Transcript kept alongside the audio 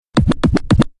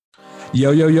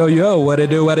Yo, yo, yo, yo, what it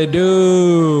do, what it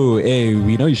do? Hey,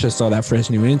 we know you just saw that fresh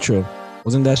new intro.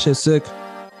 Wasn't that shit sick?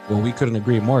 Well, we couldn't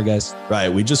agree more, guys. Right,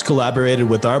 we just collaborated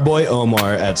with our boy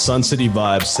Omar at Sun City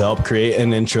Vibes to help create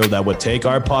an intro that would take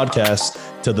our podcast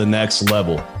to the next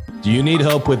level. Do you need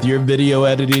help with your video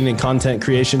editing and content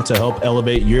creation to help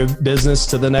elevate your business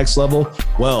to the next level?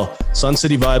 Well, Sun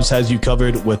City Vibes has you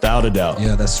covered without a doubt.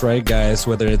 Yeah, that's right, guys.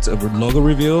 Whether it's a logo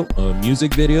reveal, a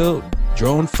music video,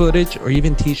 drone footage, or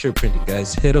even t-shirt printing,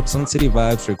 guys, hit up Sun City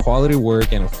Vibes for quality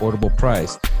work and affordable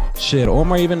price. Shit,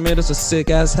 Omar even made us a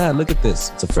sick-ass hat. Look at this.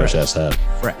 It's a fresh-ass hat.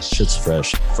 Fresh. Shit's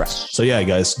fresh. Fresh. So yeah,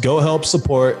 guys, go help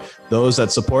support those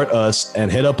that support us and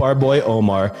hit up our boy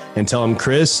Omar and tell him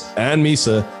Chris and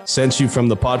Misa sent you from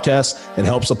the podcast and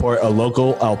help support a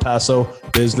local El Paso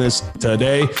business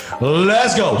today.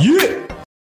 Let's go. Yeah.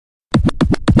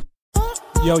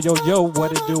 Yo, yo, yo,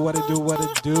 what it do, what it do, what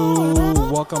it do.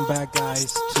 Welcome back,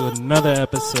 guys, to another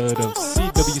episode of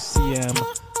CWCM,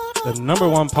 the number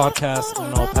one podcast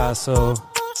in El Paso.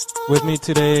 With me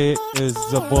today is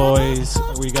the boys.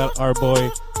 We got our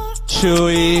boy,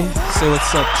 Chuy. Say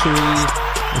what's up, Chuy.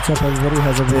 What's up, everybody?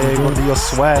 How's everybody doing? Gordillo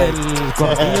swag.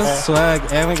 Gordillo swag.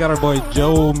 And we got our boy,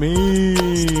 Joe Me.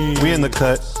 We in the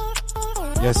cut.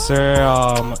 Yes, sir.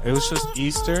 It was just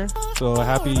Easter, so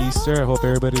happy Easter. I hope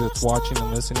everybody that's watching and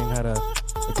listening had a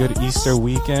good Easter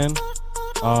weekend.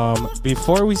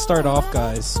 Before we start off,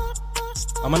 guys,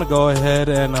 I'm going to go ahead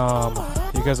and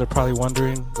you guys are probably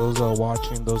wondering, those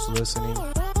watching, those listening,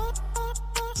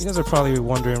 you guys are probably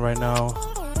wondering right now,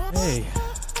 hey,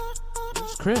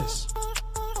 where's Chris?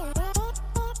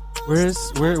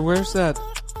 Where's that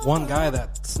one guy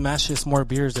that smashes more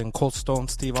beers than Cold Stone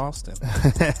Steve Austin?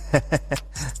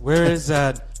 Where is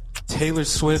that Taylor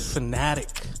Swift fanatic?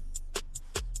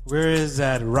 Where is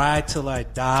that Ride Till I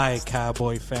Die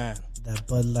cowboy fan? That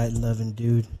Bud Light loving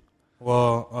dude.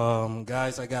 Well,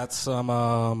 guys, I got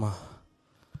some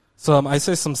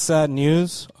sad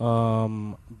news.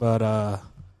 But about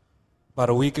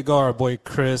a week ago, our boy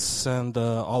Chris sent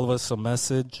all of us a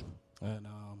message, and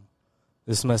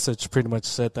this message pretty much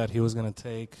said that he was gonna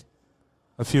take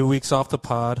a few weeks off the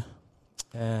pod,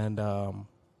 and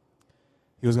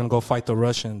he was gonna go fight the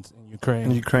Russians in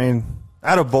Ukraine.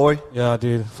 Attaboy. Yeah,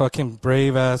 dude. Fucking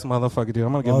brave ass motherfucker, dude.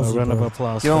 I'm gonna give him a round of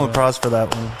applause. Give him applause for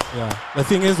that one. Yeah. The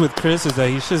thing is with Chris is that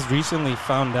he just recently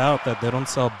found out that they don't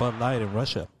sell Bud Light in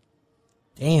Russia.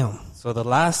 Damn. So the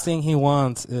last thing he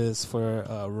wants is for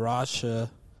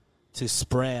Russia to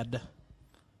spread.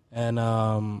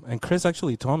 And Chris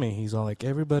actually told me, he's all like,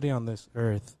 everybody on this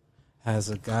earth has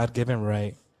a God-given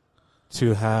right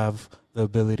to have the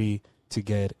ability to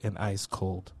get an ice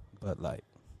cold Bud Light.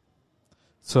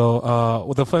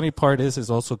 So the funny part is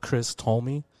also Chris told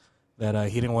me that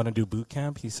he didn't want to do boot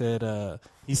camp. He said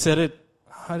it.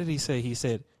 How did he say? He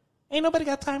said, "Ain't nobody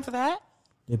got time for that."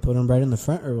 They put him right in the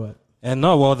front or what? And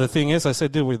no, well, the thing is, I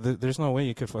said, dude, there's no way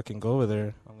you could fucking go over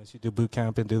there unless you do boot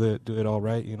camp and do it all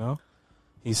right, you know.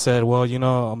 He said, well, you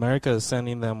know, America is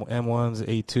sending them M1s,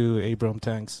 A2 Abram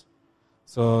tanks.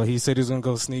 So he said he was gonna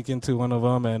go sneak into one of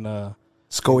them and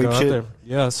go out shit. there.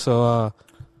 Yeah. So.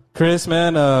 Chris,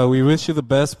 man, we wish you the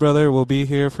best, brother. We'll be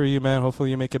here for you, man. Hopefully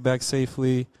you make it back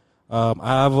safely. I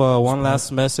have one last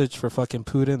message for fucking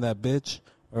Putin, that bitch.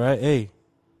 All right? Hey,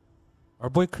 our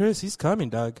boy Chris, he's coming,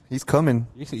 dog. He's coming.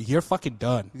 You're fucking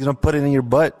done. He's going to put it in your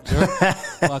butt. You're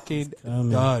fucking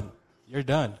done. You're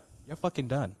done. You're fucking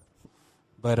done.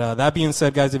 But that being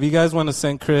said, guys, if you guys want to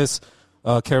send Chris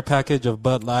a care package of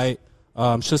Bud Light,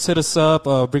 just hit us up,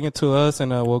 bring it to us,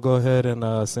 and we'll go ahead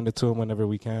and send it to him whenever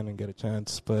we can and get a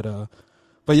chance. But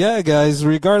yeah, guys,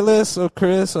 regardless of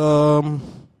Chris,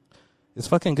 it's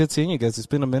fucking good seeing you guys. It's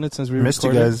been a minute since we missed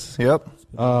recorded. you guys. Yep.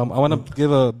 I want to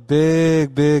give a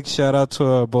big shout out to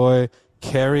our boy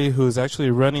Carrie, who's actually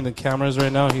running the cameras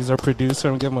right now. He's our producer.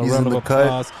 I'm giving him a round of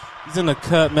applause. He's in the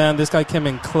cut, man. This guy came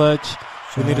in clutch.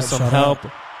 We needed some help.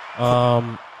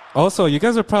 Also, you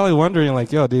guys are probably wondering,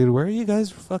 like, yo, dude, where are you guys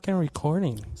fucking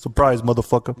recording? Surprise,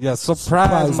 motherfucker. Yeah,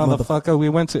 surprise, motherfucker. We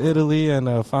went to Italy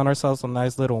and found ourselves a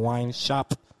nice little wine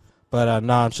shop. But,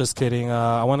 no, I'm just kidding.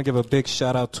 I want to give a big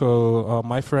shout-out to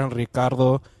my friend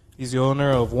Ricardo. He's the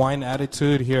owner of Wine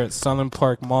Attitude here at Southern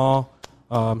Park Mall.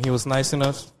 He was nice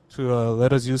enough to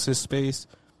let us use his space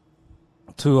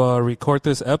to record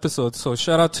this episode. So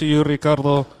shout-out to you,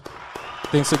 Ricardo.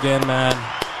 Thanks again, man.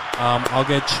 I'll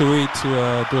get Chuy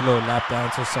to do a little lap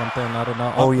dance or something. I don't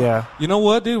know. Oh, yeah. You know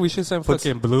what, dude? We should send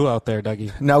fucking Blue out there,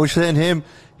 Dougie. Now we should send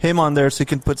him on there so he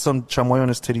can put some chamoy on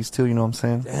his titties too. You know what I'm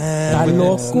saying? Está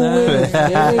loco,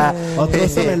 güey. Otro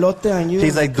somelote on you.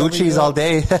 He's like Duchis all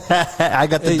day. I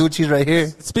got the Duchis right here.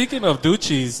 Speaking of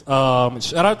Duchis,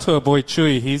 shout out to our boy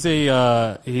Chuy.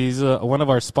 He's one of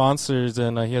our sponsors,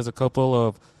 and he has a couple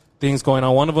of things going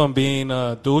on. One of them being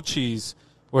Duchis,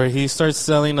 where he starts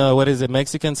selling,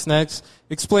 Mexican snacks.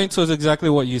 Explain to us exactly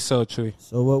what you sell, Chuy.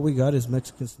 So what we got is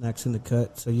Mexican snacks in the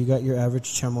cut. So you got your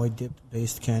average chamoy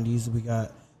dip-based candies.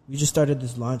 We just started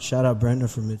this launch. Shout out Brenda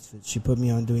from Misfits. She put me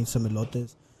on doing some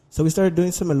elotes. So we started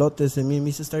doing some elotes, and me and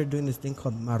Misa started doing this thing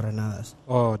called marranadas.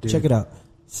 Oh, dude. Check it out.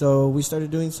 So we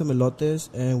started doing some elotes,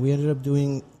 and we ended up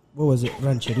doing,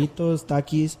 rancheritos,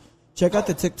 takis. Check out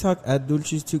the TikTok at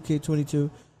Dulces2K22.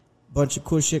 Bunch of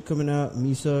cool shit coming out.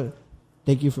 Misa,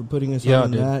 thank you for putting us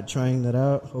on that, trying that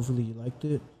out. Hopefully you liked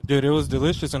it. Dude, it was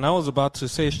delicious. And I was about to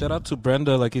say, shout out to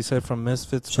Brenda, like he said, from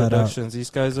Misfits Productions. These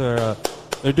guys are...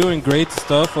 they're doing great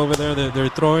stuff over there. They're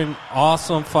throwing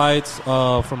awesome fights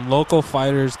from local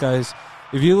fighters, guys.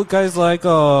 If you guys like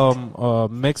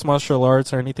mixed martial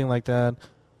arts or anything like that,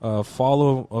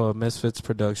 follow Misfits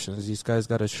Productions. These guys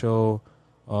got a show,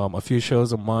 a few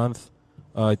shows a month.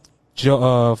 Fucking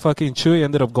Chuy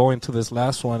ended up going to this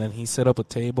last one, and he set up a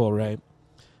table, right?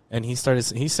 And he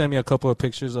sent me a couple of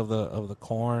pictures of the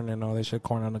corn and all that shit,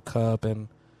 corn on the cup, and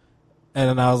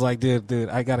then I was like, dude,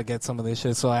 I gotta get some of this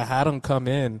shit. So I had him come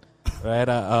in, right?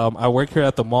 I work here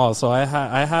at the mall, so I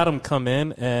had him come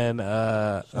in and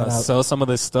sell some of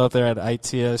this stuff there at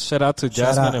ITS. Shout out to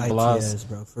Jasmine and Blas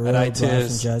at ITS.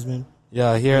 And Jasmine.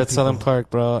 Yeah, here at Southern Park,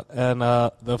 bro. And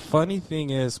the funny thing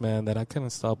is, man, that I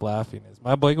couldn't stop laughing is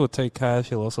my boy will take cash.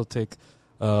 He'll also take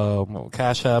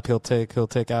Cash App. He'll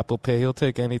take Apple Pay. He'll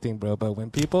take anything, bro. But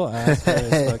when people ask for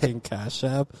his fucking Cash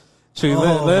App,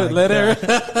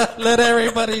 let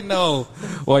everybody know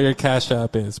what your Cash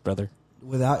App is, brother.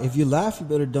 If you laugh, you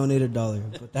better donate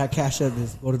 $1. But that Cash App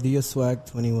is Gordillo Swag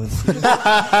 21.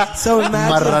 So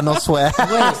imagine. Marrano swag.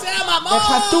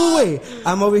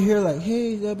 I'm over here like,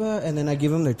 hey, and then I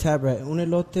give them their tab, right? Un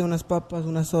elote, unas papas,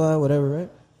 una soda, whatever, right?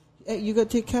 Hey, you gotta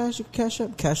take cash, Cash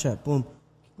App, boom.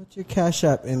 What's your Cash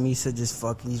App? And Misa just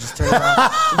you just turn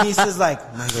around. Misa's like,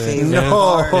 my favorite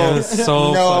part. It was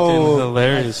so fucking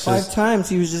hilarious. Like 5 times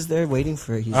he was just there waiting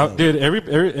for it. Dude,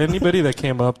 anybody that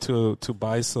came up to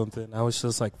buy something, I was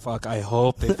just like, fuck, I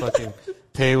hope they fucking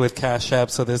pay with Cash App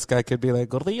so this guy could be like,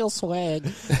 Gordillo swag.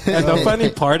 And the funny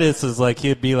part is like,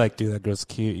 he'd be like, dude, that girl's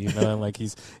cute, you know? And like,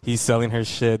 he's selling her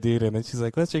shit, dude. And then she's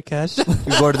like, what's your Cash App?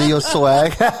 Gordillo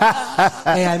swag.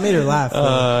 Hey, I made her laugh.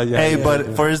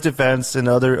 For his defense,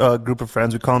 another group of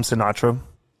friends, we call him Sinatra.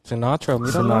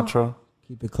 Sinatra.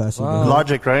 Keep it classy. Wow.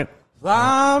 Logic, right?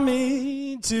 Fly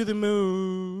me to the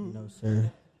moon. No,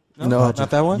 sir. No, not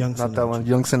that one? Not that one.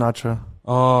 Young Sinatra.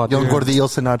 Oh, Young dude. Gordillo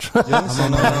Sinatra. I'm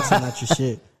on my Sinatra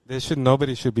shit.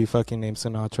 Nobody should be fucking named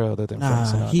Sinatra other than Frank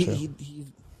Sinatra.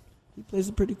 He plays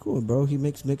it pretty cool, bro. He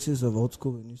makes mixes of old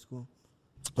school and new school.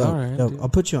 All right. I'll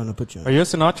put you on. Are you a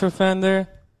Sinatra fan there,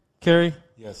 Carrie?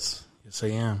 Yes, I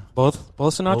am. Both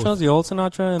Sinatras? The old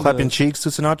Sinatra? And Clapping cheeks to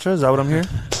Sinatra? Is that what I'm hearing?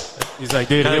 He's like,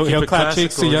 dude, he'll clap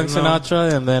cheeks to young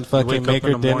Sinatra and then fucking make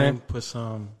her dinner. Morning, put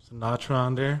some Sinatra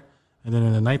on there. And then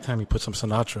in the nighttime, you put some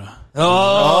Sinatra.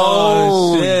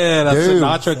 Oh shit. That's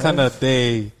Sinatra kind of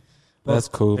day. That's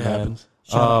cool, man. Happens.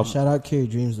 Shout out Carrie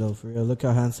Dreams, though, for real. Look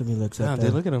how handsome he looks. Yeah,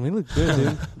 dude, look at him. He looks good,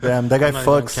 dude. Damn, that guy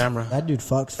fucks. Camera. That dude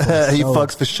fucks. He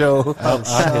fucks for show.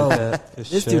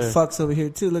 This dude fucks over here,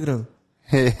 too. Look at him.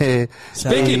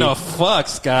 Speaking of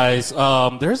fucks, guys,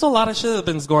 there's a lot of shit that's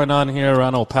been going on here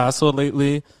around El Paso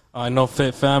lately. I know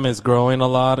Fit Fam is growing a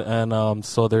lot, and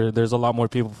so there's a lot more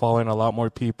people following, a lot more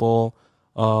people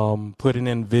putting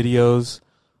in videos.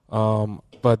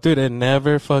 But dude, it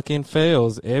never fucking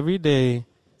fails. Every day,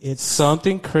 it's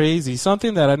something crazy,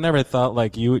 something that I never thought.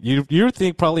 Like you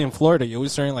think probably in Florida, you're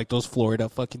always hearing like those Florida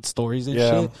fucking stories and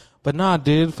shit. But nah,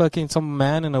 dude, fucking some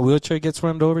man in a wheelchair gets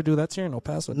run over, dude. That's here in El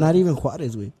Paso. Not even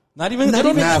Juarez, we. Not even Juarez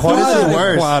is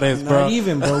worse. Juarez, bro. Not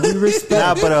even, bro. We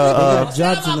respect. But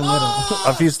jobs in the middle.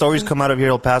 A few stories come out of here,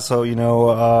 El Paso. You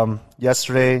know,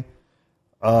 yesterday,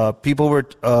 people were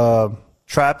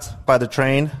trapped by the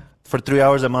train for 3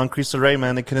 hours at Mount Cristo Rey.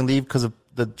 Man, they couldn't leave because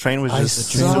the train was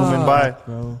just zooming by.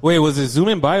 Bro. Wait, was it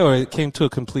zooming by or it came to a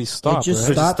complete stop? It just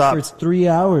right? stopped for 3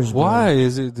 hours. Bro. Why?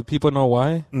 Do people know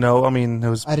why? No, I mean, it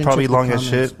was probably long as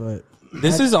shit. But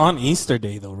This is on Easter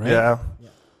Day, though, right? Yeah.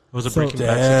 It was a Breaking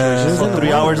Bad situation. So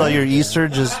 3 hours on your Easter,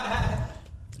 just...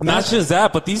 Not just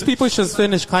that, but these people should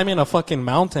finish climbing a fucking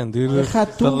mountain, dude.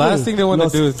 The last thing they want to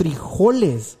do is...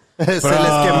 frijoles. les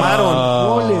quemaron.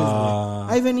 Moles, güey.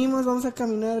 Ahí venimos, vamos a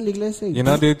caminar a la iglesia. You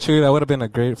know, dude, Chuy, that would have been a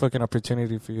great fucking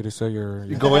opportunity for you to sell your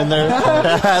You go in there,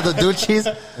 the Dulces.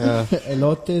 yeah.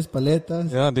 Elotes,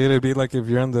 paletas. Yeah, dude, it'd be like if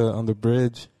you're on the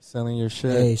bridge selling your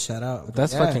shit. Hey, shout out.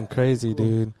 That's fucking crazy,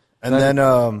 dude. And then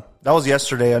that was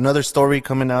yesterday. Another story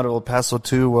coming out of El Paso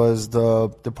too was the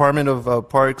Department of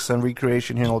Parks and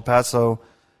Recreation here in El Paso.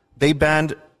 They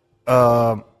banned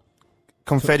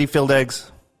confetti-filled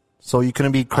eggs, so you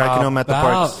couldn't be cracking them at the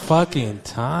parks. About fucking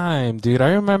time, dude.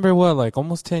 I remember like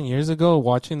almost 10 years ago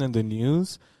watching in the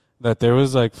news that there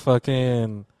was like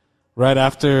fucking right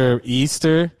after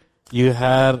Easter, you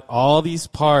had all these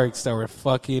parks that were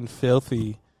fucking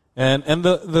filthy. And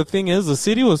the thing is, the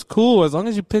city was cool as long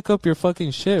as you pick up your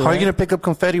fucking shit. How right? are you gonna pick up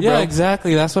confetti, bro? Yeah,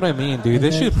 exactly. That's what I mean, dude.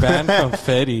 They should ban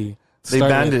confetti. They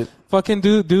banned it. Fucking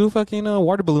do fucking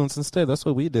water balloons instead. That's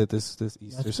what we did this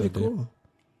Easter That's Sunday. pretty cool.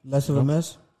 Less of a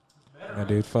mess. Yeah,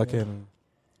 dude. Fucking.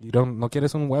 You no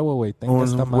quieres un huevo, güey. Un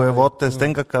huevotes,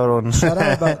 tenga, cabrón. Shout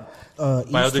out about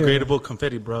Easter. Biodegradable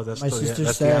confetti, bro. That's My the, sister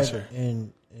that's the said answer.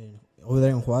 in over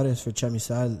there in Juarez for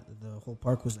Chamizal, the whole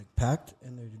park was like packed,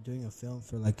 and they're doing a film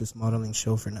for like this modeling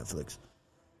show for Netflix.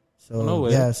 So No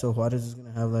way. yeah, so Juarez is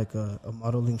gonna have like a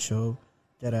modeling show.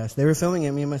 Deadass. They were filming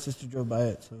it. Me and my sister drove by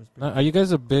it. So it was pretty Are you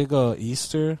guys a big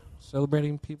Easter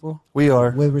celebrating people? We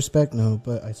are with respect, no,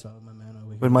 but I saw my man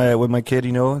over here. with my kid.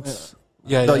 You know, it's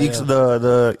Yeah,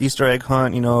 the Easter egg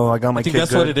hunt. You know, I got my I think kid. that's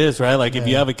good. what it is, right? Like if Yeah.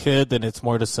 you have a kid, then it's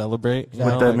more to celebrate. You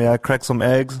With know? them, Like, yeah, I cracked some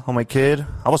eggs on my kid.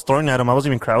 I was throwing at him. I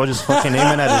wasn't even crying. I was just fucking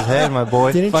aiming at his head, my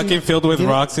boy. fucking filled with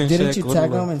rocks and didn't shit. you What tag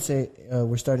was him and say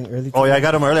we're starting early? Oh yeah, I today?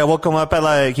 got him early. I woke him up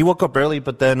at he woke up early,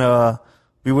 but then I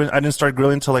didn't start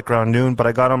grilling until like around noon. But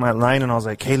I got him at 9, and I was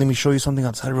like, hey, let me show you something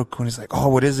outside real quick. And he's like, oh,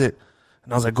 what is it?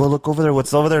 And I was like, go look over there.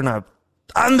 What's over there? And I,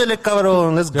 ándale,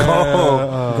 cabrón, let's go.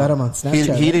 You got him on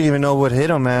Snapchat. He didn't even know what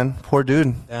hit him, man. Poor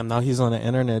dude. Damn, now he's on the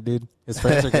internet, dude. His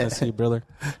friends are gonna see, brother.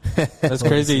 That's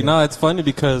crazy. No, it's funny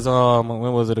because when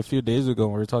was it? A few days ago,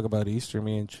 when we were talking about Easter,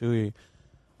 me and Chuy.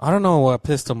 I don't know what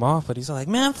pissed him off, but he's like,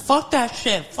 "Man, fuck that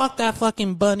shit, fuck that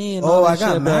fucking bunny." And all I that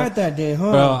got shit, mad bro. that day,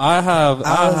 huh? Bro,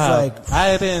 I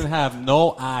I didn't have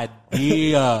no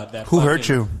idea that Who hurt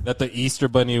you? that the Easter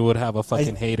bunny would have a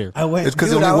fucking hater. I went. It's 'cause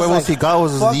the dude, only I was huevos he got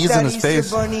was fuck these that in his Easter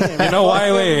face. bunny and You know why,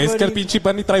 fuck güey? Es que el everybody. pinche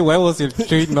bunny trae huevos y el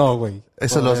Chuy no, güey.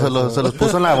 Se los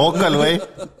puso en la boca, el güey.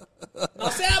 No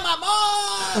sea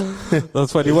mamón.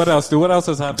 That's funny. What else, dude? What else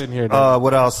has happened here? Dude?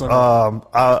 What else?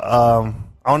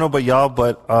 I don't know about y'all,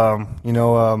 but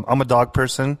I'm a dog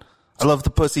person. I love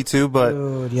the pussy too, but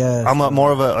Dude, yes. I'm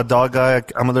more of a dog guy.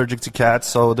 I'm allergic to cats,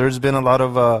 so there's been a lot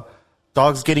of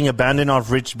dogs getting abandoned off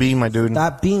Rich B, my dude.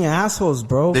 Stop being assholes,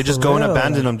 bro. They just go and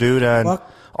abandon them, dude, and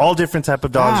fuck all different type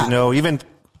of dogs. that. You know, even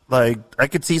like I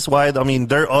could see why. I mean,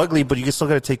 they're ugly, but you still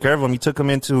got to take care of them. You took them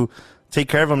in to take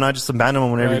care of them, not just abandon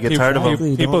them whenever you get tired of them.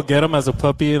 Exactly. People get them as a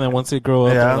puppy, and then once they grow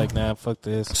up, Yeah. they're like, "Nah, fuck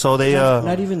this." So they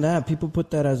Not even that. People put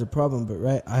that as a problem, but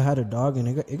right, I had a dog, and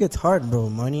it gets hard, bro.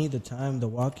 Money, the time, the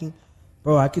walking.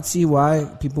 Bro, I could see why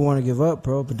people want to give up,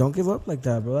 bro, but don't give up like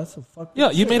that, bro. That's a fuck. Yeah,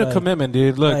 you made a commitment,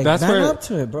 dude. Look, like, that's man where up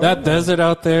to it, bro. that Like- desert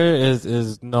out there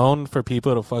is known for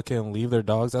people to fucking leave their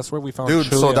dogs. That's where we found Dude,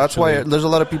 Chuy, so that's why actually. there's a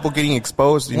lot of people getting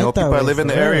exposed. You know, Ain't that people that way, live in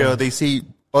the for area, real. they see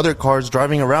other cars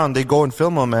driving around, they go and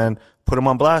film them and put them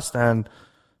on blast, and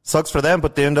sucks for them,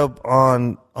 but they end up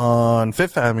on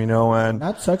Fifth Fam, you know, and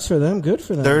That sucks for them. Good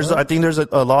for them. there's, bro. I think there's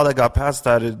a law that got passed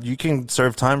that you can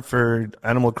serve time for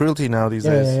animal cruelty now these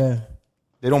yeah, days. yeah.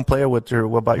 They don't play with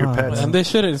about your Nah, pets. And they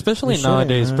shouldn't, especially They shouldn't,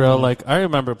 nowadays, man. bro. Like I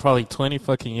remember probably 20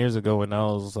 fucking years ago when I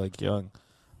was like young.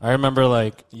 I remember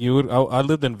like I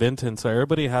lived in Vinton, so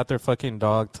everybody had their fucking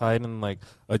dog tied in like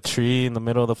a tree in the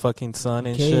middle of the fucking sun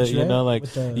and Cage, shit. You right? know, like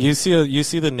With the- you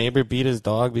see the neighbor beat his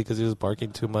dog because he was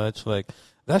barking too much. Like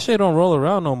that shit don't roll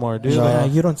around no more, dude. No,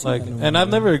 Like, you don't see like, that no and more, I've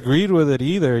never agreed with it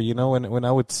either. You know, when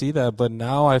I would see that, but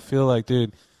now I feel like,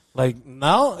 dude. Like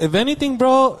now, if anything,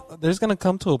 bro, there's gonna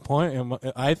come to a point, and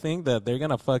I think that they're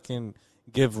gonna fucking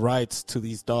give rights to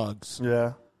these dogs.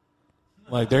 Yeah.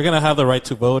 Like they're gonna have the right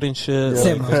to vote and shit.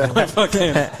 Yeah. Like, they're gonna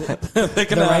fucking, they're The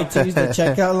gonna right to use the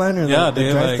checkout line or Yeah, the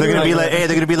dude, drive-thru? like- They're gonna be like, hey,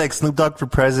 they're gonna be like Snoop Dogg for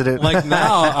president. like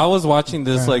now. I was watching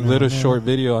this like little short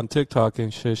video on TikTok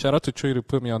and shit. Shout out to Chuy to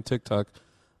put me on TikTok.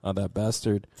 That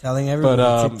bastard. telling everybody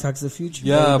But, TikTok's the future.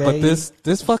 Yeah, baby. but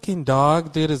this fucking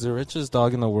dog, dude, is the richest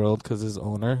dog in the world because his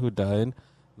owner, who died,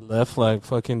 left like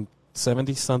fucking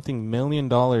 $70-something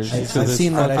million. I've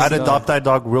seen that. I'd adopt that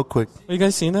dog real quick. You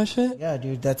guys seen that shit? Yeah,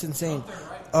 dude, that's insane.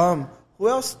 Who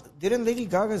else? Didn't Lady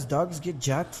Gaga's dogs get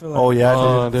jacked for like? Oh yeah,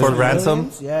 Oh, dude. For dude. ransom.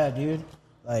 millions? Yeah, dude.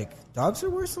 Like dogs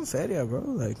are worth some feria, bro.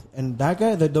 Like, and that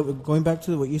guy, going back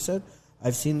to what you said,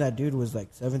 I've seen that dude was like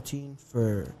 17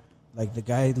 for like the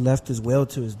guy left his whale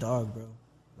to his dog, bro.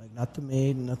 Like not the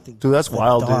maid, nothing. Dude, that's the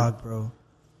wild, dog, dude. bro.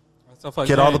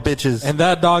 Get all the bitches. And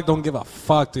that dog don't give a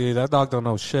fuck, dude. That dog don't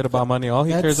know shit about money. All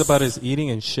he cares about is eating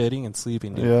and shitting and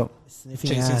sleeping, dude. Yeah. Sniffing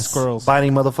Chasing ass. squirrels.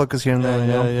 Biting motherfuckers here and there. You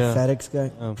know? Yeah. FedEx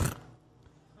guy. Oh.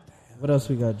 What else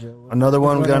we got, Joe? Another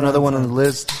one. We got another one on the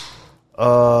list.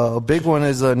 A big one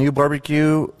is a new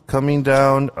barbecue coming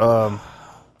down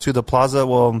to the plaza.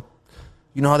 Well,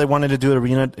 you know how they wanted to do an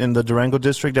arena in the Durango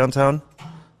district downtown?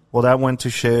 Well, that went to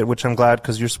shit, which I'm glad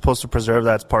because you're supposed to preserve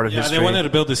that as part of history. Yeah, they wanted to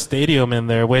build a stadium in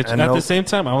there, which And at the same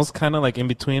time, I was kind of like in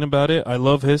between about it. I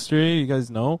love history. You guys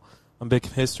know I'm a big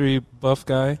history buff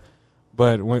guy.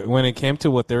 But when it came to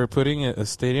what they were putting at a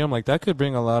stadium, like that could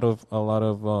bring a lot of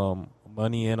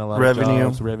money in, a lot Revenue. of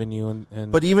jobs, revenue. And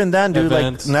But even then, dude,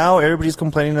 events. like now everybody's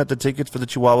complaining that the tickets for the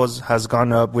Chihuahuas has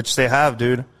gone up, which they have,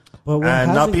 dude. But what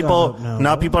And now hasn't people, gone up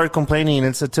now bro? people are complaining.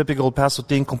 It's a typical El Paso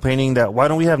thing, complaining that why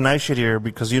don't we have nice shit here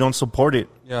because you don't support it.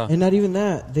 yeah. And not even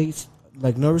that. They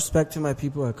like no respect to my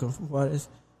people. I come from Juarez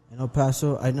and El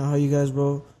Paso. I know how you guys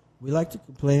roll. We like to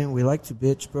complain. We like to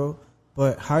bitch, bro.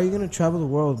 But how are you gonna travel the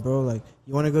world, bro? Like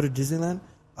you want to go to Disneyland?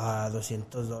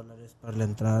 $200 para la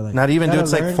entrada. Like, Not even, dude.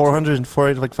 It's like 400 and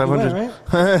 400, like 500. right?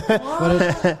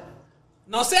 But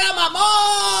No sea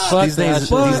mamón. These days,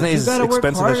 but these days, you gotta work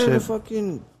expensive as harder to shit.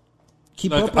 fucking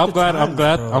keep Like, up with I'm the glad. times, I'm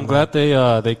glad. bro. I'm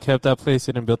glad they kept that place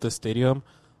in and built the stadium.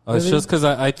 It's Really? just because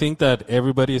I think that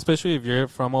everybody, especially if you're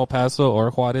from El Paso or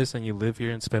Juarez and you live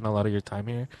here and spend a lot of your time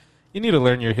here, you need to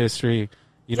learn your history.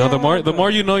 You know, Yeah, the more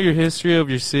you know your history of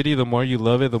your city, the more you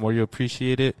love it, the more you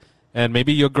appreciate it, and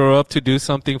maybe you'll grow up to do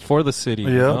something for the city. You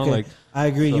Yeah. know? Okay, Like I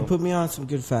agree. You so- put me on some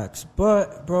good facts.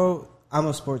 But, bro, I'm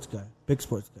a sports guy. Big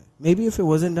sports guy. Maybe if it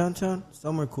wasn't downtown,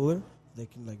 somewhere cooler, they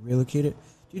can, like, relocate it.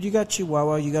 Dude, you got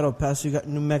Chihuahua, you got El Paso, you got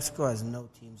New Mexico has no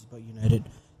teams but United.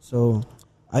 So,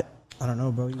 I don't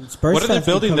know, bro. Spurs What are they fans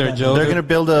can building come there, down Joe? They're gonna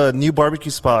build a new barbecue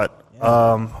spot,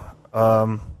 Yeah.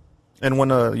 and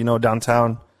one,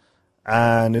 downtown,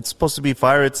 and it's supposed to be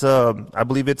fire. It's I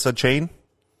believe it's a chain.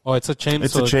 Oh, it's a chain.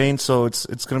 It's so a chain, so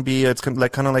it's gonna be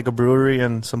like kind of like a brewery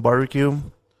and some barbecue.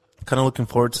 Kind of looking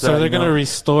forward to that. So they're you gonna know?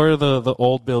 restore the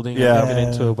old building Yeah. and make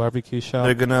it into a barbecue shop.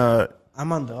 They're gonna.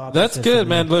 I'm on the opposite. That's for good, me.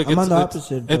 man. Look, I'm on the it's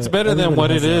opposite. it's but better than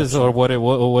what everybody it has is an or option.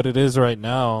 what it is right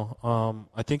now.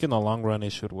 I think in the long run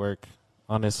it should work,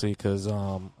 honestly, because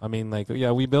I mean, like,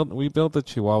 yeah, we built the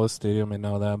Chihuahua Stadium and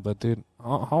all that, but dude,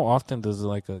 how often does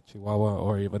like a Chihuahua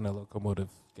or even a Locomotive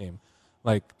game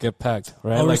like get packed,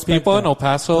 right? I'll Like respect people in that, El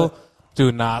Paso but-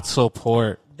 do not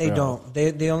support. They bro. don't.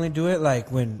 They only do it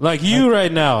like when. Like you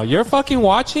right now, you're fucking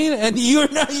watching, and you're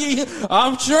not.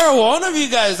 I'm sure one of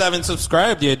you guys haven't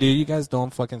subscribed yet, dude. You guys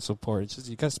don't fucking support. It's just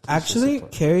you guys. please just Actually,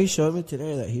 support. Carrie showed me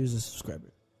today that he was a subscriber.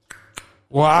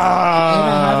 Wow.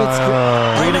 And I have it.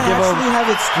 We're And gonna I give actually have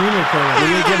it screen recorded.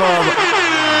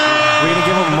 We're gonna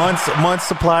give a month's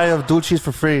supply of dulces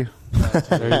for free.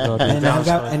 There you go, dude. And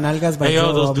Nalgas by Hey, yo,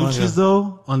 Joe those Almonte. douches,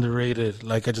 though, underrated.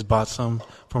 Like, I just bought some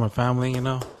for my family, you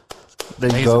know? There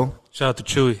you Amazing. go. Shout out to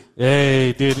Chuy.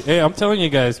 Hey, dude. Hey, I'm telling you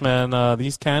guys, man.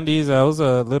 These candies, I was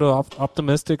a little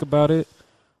optimistic about it,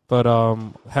 but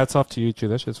hats off to you, Chuy.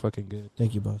 That shit's fucking good.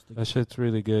 Thank you, boss. That shit's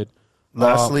really good.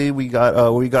 Lastly, we got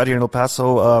what we got here in El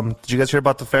Paso. Did you guys hear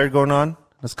about the fair going on?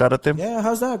 Escarate? Yeah,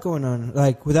 how's that going on?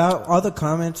 Like, without all the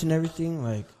comments and everything,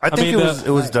 like, I think mean, it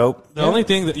was dope. The only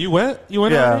thing that you went Yeah.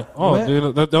 on it? Oh, Went.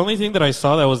 dude. The only thing that I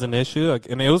saw that was an issue, like,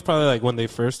 and it was probably like when they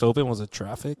first opened, was the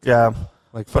traffic. Yeah,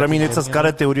 Like, but I mean, it's fucking-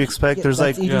 Escarate. What do you expect? yeah, There's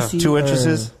like that's EDC, 2 or-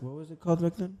 entrances. What was it called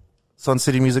back then? Sun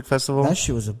City Music Festival. That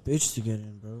shit was a bitch to get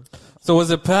in, bro. So was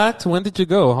it packed? When did you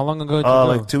go? How long ago did you go?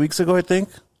 Like 2 weeks ago, I think.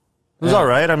 It was Yeah. all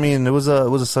right. I mean, it was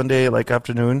a Sunday like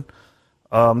afternoon.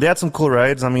 They had some cool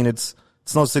rides. I mean, it's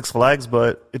no Six Flags,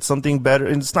 but it's something better.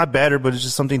 It's not better, but it's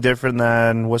just something different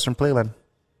than Western Playland.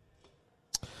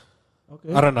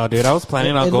 Okay. I don't know, dude. I was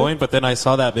planning on It going, but then I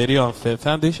saw that video on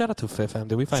FitFam. Dude, shout out to FitFam.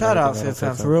 Did we find Shout out everything FitFam.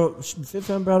 on For real,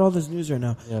 FitFam brought all this news right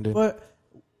now. Yeah, dude. But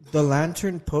the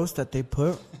lantern post that they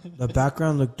put, the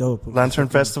background looked dope. Lantern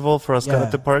Festival for Escarate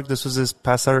Yeah. Park. This was this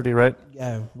past Saturday, right?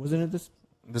 Yeah, wasn't it this?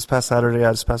 This past Saturday,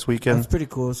 yeah, this past weekend. That's pretty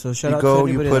cool. So shout You out go,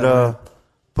 to you anybody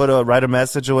that write a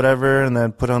message or whatever, and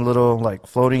then put on a little like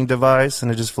floating device, and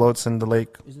it just floats in the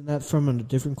lake. Isn't that from a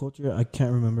different culture? I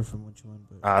can't remember from which one,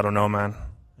 but I don't know, man.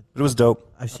 It was dope.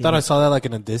 I've I seen thought I it. saw that like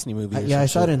in a Disney movie. or Yeah, I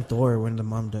some saw it shit. in Thor when the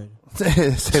mom died.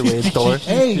 Say wait, Thor.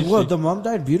 Hey, well, the mom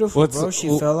died beautiful, What's- bro.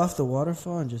 She fell off the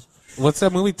waterfall and just. What's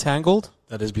that movie? Tangled?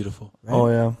 That is beautiful. Right? Oh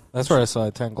yeah, That's where I saw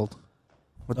it. Tangled.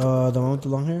 The one with the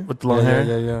long hair, with the long hair.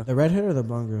 Yeah. the redhead or the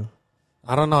blonde girl?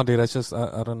 I don't know, dude.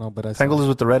 I don't know, but I saw Tangled is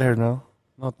with the red hair now.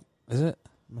 No, is it?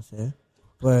 Must say.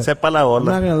 But Sepa la I'm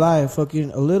not ola. gonna lie,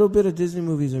 fucking a little bit of Disney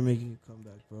movies are making a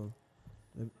comeback, bro.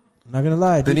 I'm not gonna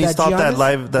lie. Then Dude, he stopped that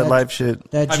Giannis- live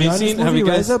shit. That Have you Giannis seen- movie, have you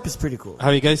guys- Rise Up, is pretty cool.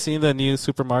 Have you guys seen the new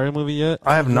Super Mario movie yet?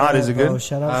 I have not. Is it Bro, good?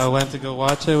 shout I out. went to go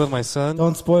watch it with my son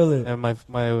Don't spoil it. and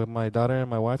my daughter and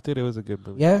my wife did. It was a good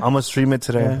movie. Yeah. I'm gonna stream it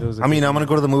today. Yeah. It was a I mean, good I'm gonna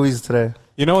go to the movies today.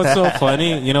 You know what's so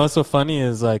funny? You know what's so funny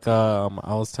is like I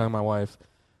was telling my wife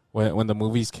when the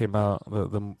movies came out,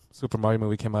 the Super Mario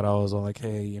movie came out. I was all like,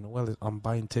 hey, you know what? I'm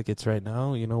buying tickets right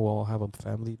now. You know, we'll have a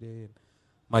family day. And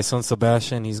my son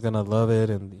Sebastian, he's gonna love it,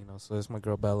 and you know, so is my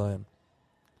girl Bella.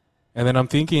 And then I'm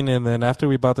thinking, and then after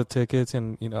we bought the tickets,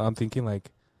 and you know, I'm thinking like,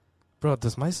 bro,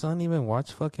 does my son even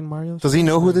watch fucking Mario? Does he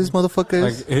know who this motherfucker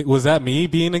is? Like, was that me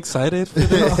being excited for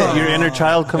this? Your inner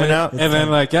child coming out. And then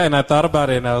like, yeah, and I thought about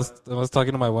it, and I was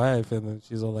talking to my wife, and then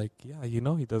she's all like, yeah, you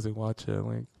know, he doesn't watch it,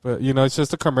 like, but you know, it's just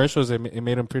the commercials. It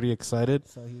made him pretty excited.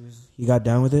 So he got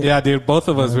down with it. Yeah, dude, both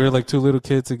of us, we were like two little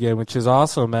kids again, which is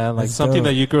awesome, man. Like That's something dope.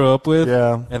 that you grew up with,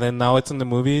 Yeah. and then now it's in the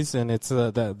movies, and it's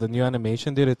the new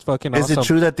animation, dude. It's fucking Is awesome. it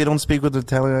true that they don't speak with the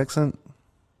Italian accent?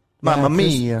 Mamma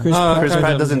mia. Chris Pratt Chris kinda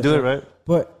Pratt doesn't do it, right?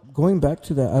 But going back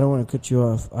to that, I don't want to cut you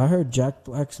off. I heard Jack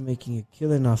Black's making a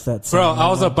killing off that Bro, song. I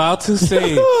was about to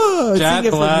say Jack Sing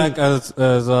it for Black me. as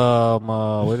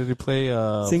what did he play?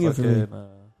 Sing it for me.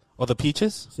 The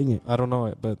Peaches? Sing it. I don't know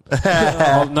it, but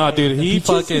oh, no, dude, he Peaches?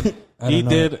 fucking I he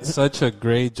don't know did such a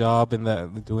great job in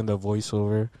that doing the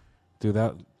voiceover. Dude,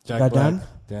 that Jack Got Black. done?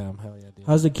 Damn, hell yeah, dude.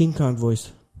 How's the King Kong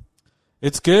voice?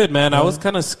 It's good, man. I was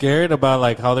kind of scared about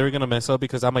like how they were gonna mess up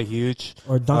because I'm a huge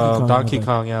Or Donkey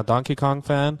Kong, Donkey Kong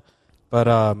fan. But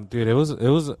dude, it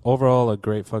was overall a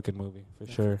great fucking movie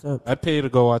for sure. What's up? I'd pay to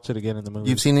go watch it again in the movie.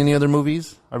 You've seen any other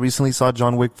movies? I recently saw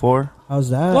John Wick 4. How's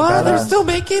that? What? They're Badass. still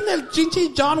making a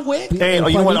Gingy John Wick? Hey, And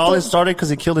you know what? All Juanito- it started because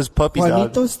he killed his puppy dog.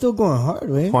 Juanito's still going hard,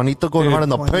 man. Juanito going Dude, hard in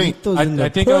the paint. Juanito's in the I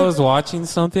think pit. I was watching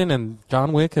something and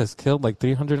John Wick has killed like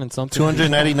 300 and something.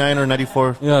 299 or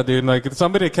 94. Yeah, dude. Like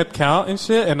somebody kept count and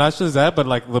shit, and not just that, but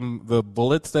like the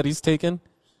bullets that he's taken,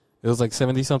 it was like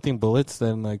 70 something bullets.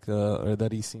 Then like or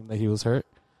that he seemed that he was hurt.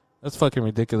 That's fucking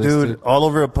ridiculous, Dude, all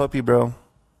over a puppy, bro.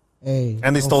 Hey,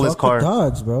 And they don't stole his fuck car. with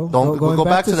dogs, bro. Don't Going go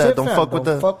back to that. shit, Don't fam. fuck with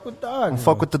Don't the- fuck with dogs. Don't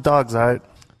fuck with the dogs, all right?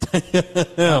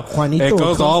 Yeah. Juanito It will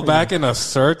goes come all for back you. in a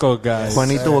circle, guys.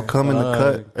 Juanito will come in the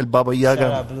cut. El Baba Shout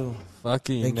Yaga. out, Blue.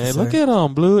 Fucking Thank you, man, sir. look at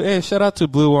him, Blue. Hey, shout out to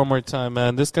Blue one more time,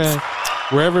 man. This guy,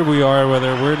 wherever we are,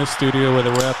 whether we're in the studio,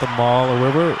 whether we're at the mall, or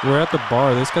wherever we're at the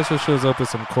bar, this guy just shows up with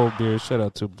some cold beer. Shout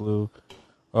out to Blue.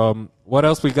 What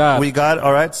else we got? We got,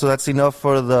 all right, so that's enough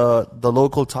for the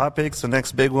local topics. The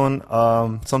next big one,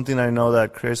 something I know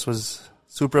that Chris was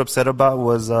super upset about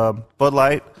was Bud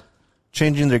Light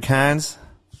changing their cans.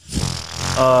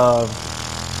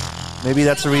 Maybe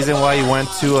that's the reason why you went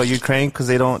to Ukraine, because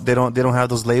they don't have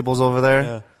those labels over there.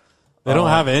 Yeah. They don't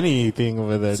have anything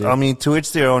over there, dude. I mean, to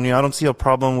each their own. I don't see a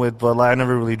problem with Bud Light. I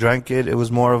never really drank it. It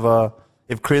was more of a,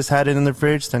 if Chris had it in the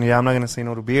fridge, then yeah, I'm not gonna say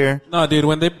no to beer. No, dude.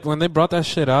 When they brought that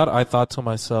shit out, I thought to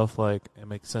myself like, it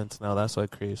makes sense now. That's why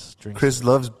Chris drinks. Chris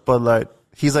loves Bud Light.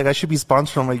 He's like, I should be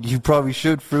sponsored. I'm like, you probably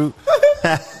should, fruit.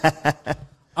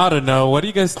 I don't know. What do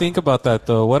you guys think about that,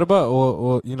 though? What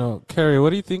about, Carrie? What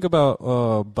do you think about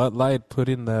Bud Light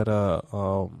putting that?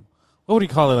 What would you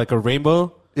call it? Like a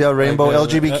rainbow? Yeah, rainbow Like,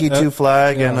 LGBTQ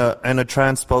flag yeah. and a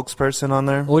trans spokesperson on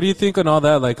there. What do you think on all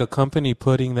that? Like a company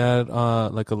putting that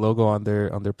like a logo on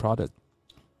their product.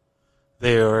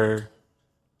 They are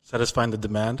satisfying the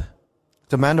demand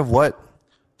Demand of what?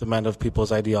 of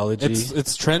people's ideology.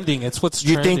 It's trending. It's what's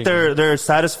You trending. think they're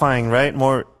satisfying, right?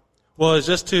 More Well, it's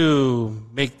just to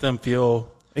make them feel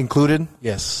included?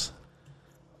 yes.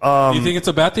 you think it's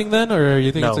a bad thing then, or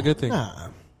you think No. it's a good thing? Nah.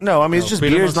 No, I mean it's just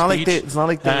freedom beer. of It's not like speech. they. It's not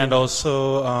like they. And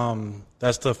also,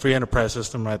 that's the free enterprise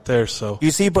system right there. So You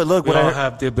see, but look, we what all I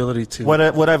have the ability to. what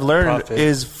I've learned profit.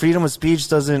 is freedom of speech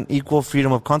doesn't equal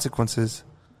freedom of consequences.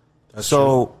 That's So.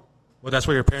 true. Well, that's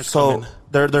where your parents come So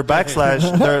in. their backslash,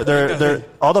 their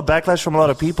all the backlash from a lot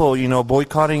of people,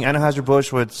 boycotting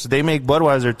Anheuser-Busch, which they make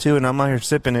Budweiser too, and I'm not here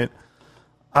sipping it.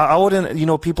 I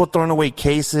wouldn't, people throwing away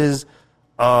cases,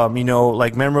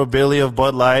 like memorabilia of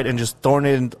Bud Light and just throwing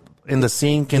it in the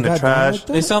sink, in They the got down trash. like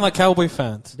that? They sound like cowboy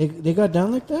fans. They got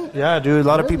down like that? Yeah, dude, a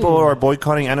lot of people Really? are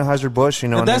boycotting Anheuser-Busch,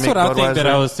 And that's they what make I think that Budweiser.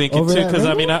 I was thinking Over too. that Because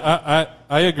I rainbow? mean,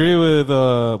 I agree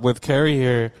with Carrie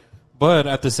here, but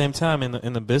at the same time,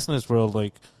 in the business world,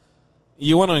 like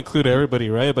you want to include everybody,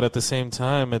 right? But at the same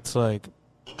time, it's like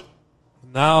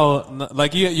now,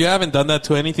 like you haven't done that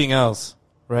to anything else,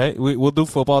 right? We'll do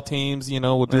football teams,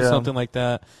 we'll do Yeah. something like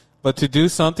that. But to do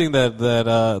something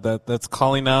that's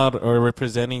calling out or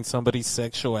representing somebody's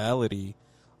sexuality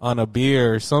on a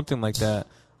beer or something like that,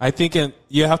 I think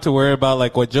you have to worry about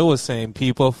like what Joe was saying.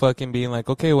 People fucking being like,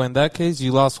 okay, well in that case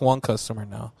you lost one customer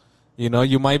now. You know,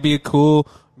 you might be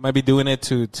doing it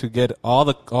to get all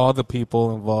the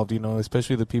people involved. You know,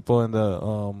 especially the people in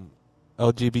the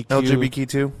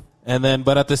LGBTQ. And then,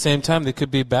 but at the same time, there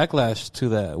could be backlash to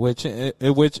that.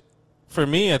 Which for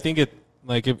me, I think it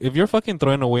like if you're fucking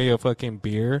throwing away a fucking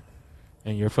beer.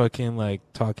 And you're fucking like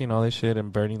talking all this shit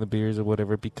and burning the beers or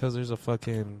whatever because there's a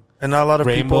fucking and not a lot of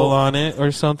rainbow people on it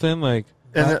or something like.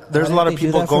 And there's a lot of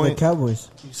people going.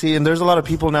 Cowboys. See, and there's a lot of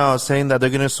people now saying that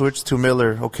they're going to switch to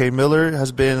Miller. Okay, Miller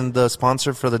has been the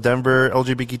sponsor for the Denver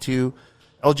LGBTQ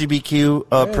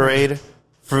parade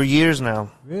for years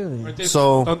now. Really?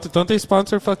 So don't they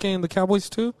sponsor fucking the Cowboys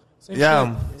too? Same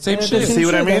shit. See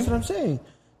what I mean? That's what I'm saying.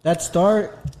 That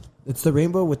star, it's the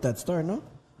rainbow with that star, no?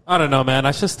 I don't know, man.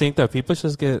 I just think that people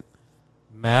just get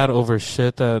mad over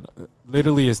shit that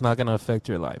literally is not going to affect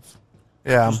your life.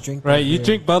 Yeah. Right? You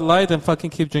drink Bud Light, then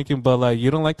fucking keep drinking Bud Light.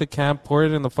 You don't like the can, pour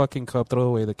it in the fucking cup, throw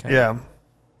away the can. Yeah.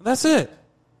 That's it.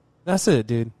 That's it,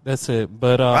 dude. That's it.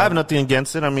 But I have nothing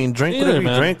against it. I mean, drink whatever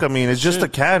you drink. I mean, it's just a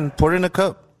can. Pour it in a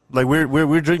cup. Like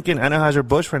we're drinking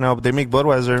Anheuser-Busch right now, but they make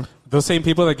Budweiser. Those same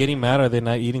people that are getting mad, are they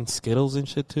not eating Skittles and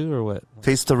shit too, or what?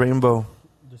 Taste the rainbow.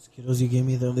 The Skittles you gave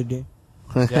me the other day.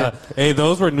 Yeah. Hey,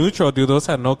 those were neutral, dude. Those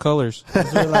had no colors.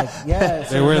 Those were like, yeah.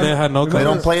 They had no colors. They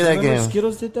don't play that game.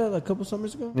 Skittles did that like a couple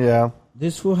summers ago? Yeah.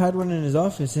 This fool had one in his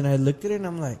office, and I looked at it, and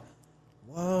I'm like,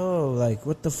 whoa, like,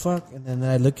 what the fuck? And then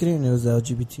I look at it, and it was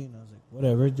LGBT, and I was like,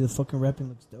 whatever, the fucking wrapping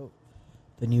looks dope.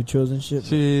 The neutrals and shit.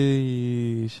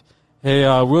 Sheesh. Hey,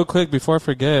 real quick, before I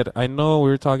forget, I know we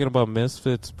were talking about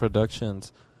Misfits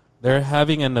Productions. They're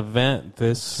having an event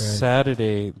this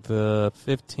Saturday, the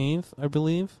 15th, I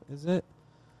believe, is it?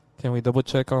 Can we double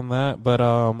check on that? But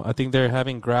I think they're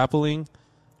having grappling,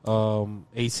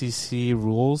 ACC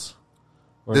rules.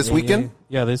 This weekend?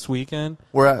 Yeah, this weekend.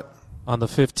 Where at? On the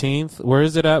 15th. Where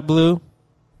is it at, Blue?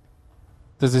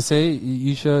 Does it say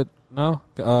you should? No?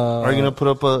 Are you going to put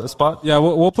up a spot? Yeah,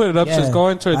 we'll put it up. Just go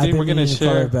into a thing. We're going to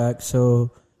share. Back.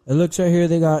 So it looks right here.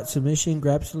 They got submission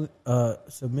grappling,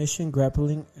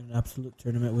 and absolute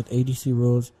tournament with ADC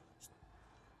rules.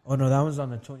 Oh, no, that one's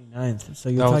on the 29th. So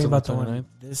you're talking about the one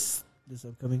this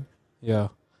upcoming? Yeah.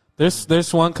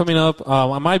 There's one coming up.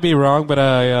 I might be wrong, but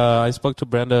I spoke to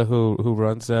Brenda who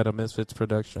runs that, a Misfits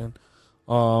production.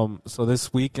 So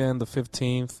this weekend, the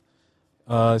 15th,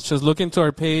 just look into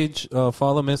our page,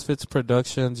 follow Misfits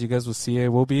Productions. You guys will see it.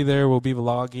 We'll be there. We'll be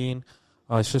vlogging.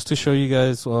 It's just to show you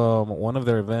guys one of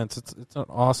their events. It's an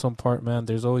awesome part, man.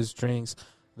 There's always drinks.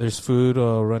 There's food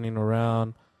running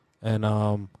around.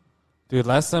 And, dude,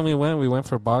 last time we went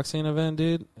for a boxing event,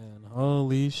 dude. And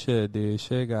holy shit, dude.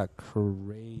 Shit got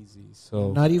crazy.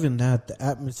 So not even that. The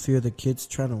atmosphere, the kids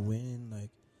trying to win. Like,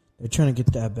 they're trying to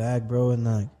get that bag, bro. And,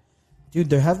 like, dude,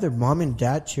 they have their mom and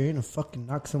dad cheering to fucking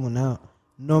knock someone out.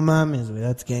 No mames,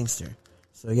 that's gangster.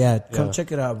 So, yeah, come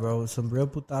check it out, bro. Some real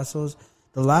putazos.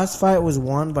 The last fight was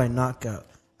won by knockout.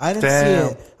 I didn't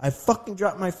see it. I fucking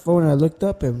dropped my phone and I looked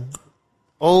up and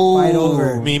fight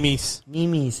over. Mimis.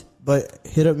 But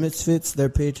hit up Misfits. Their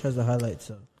page has the highlights.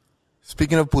 So.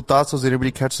 Speaking of putazos, did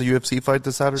anybody catch the UFC fight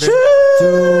this Saturday? Dude.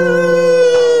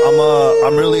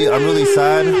 I'm really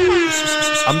sad.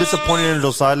 I'm disappointed in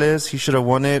Rosales. He should have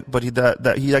won it, but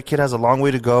that kid has a long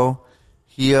way to go.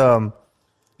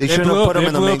 They shouldn't have put him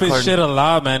in the main card. They blew up his shit a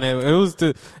lot, man.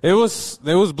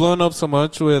 It was blown up so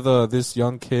much with this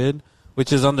young kid,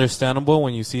 which is understandable.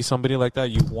 When you see somebody like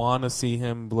that, you want to see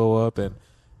him blow up and,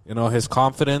 you know, his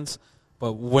confidence.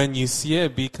 But when you see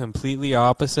it be completely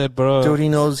opposite, bro. Dude, he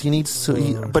knows he needs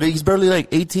to. But he's barely like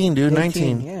 18, dude,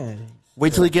 19. Yeah.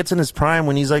 Wait till he gets in his prime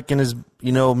when he's like in his,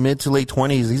 you know, mid to late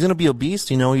 20s. He's going to be a beast,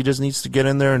 you know. He just needs to get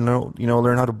in there and, you know,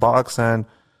 learn how to box and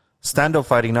stand-up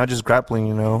fighting, not just grappling,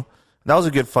 you know. That was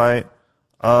a good fight.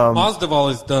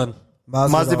 Masvidal is done.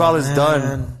 Masvidal is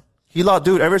done. He lost,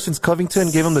 dude, ever since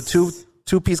Covington gave him the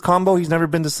two-piece combo, he's never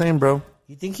been the same, bro.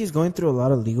 You think he's going through a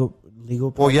lot of legal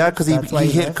problems? Well, yeah, because he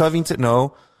hit Covington.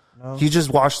 No. He just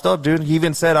washed up, dude. He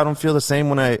even said, I don't feel the same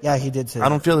when I... Yeah, he did say I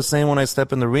don't feel the same when I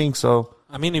step in the ring, so...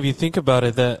 I mean, if you think about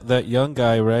it, that young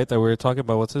guy, right, that we were talking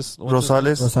about,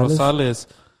 Rosales.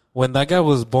 When that guy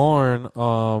was born,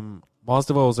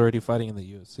 Masvidal was already fighting in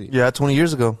the UFC. Yeah, 20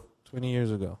 years ago. 20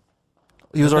 years ago.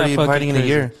 He was already fighting in a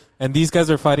year. And these guys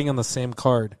are fighting on the same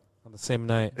card, on the same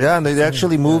night. Yeah, and they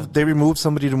actually moved. They removed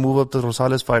somebody to move up the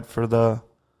Rosales fight for the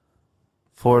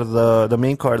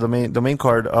main card. The main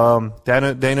card.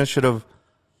 Dana should have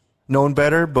known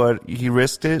better, but he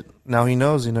risked it. Now he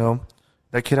knows. You know,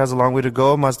 that kid has a long way to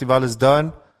go. Masvidal is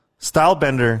done.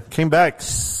 Stylebender came back.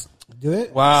 Do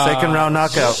it. Wow. Second round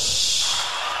knockout.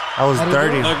 I was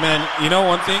dirty. Look, man, you know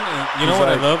one thing? You know what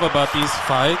I love about these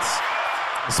fights?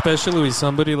 Especially with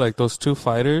somebody like those two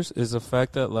fighters, is the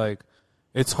fact that, like,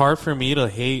 it's hard for me to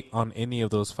hate on any of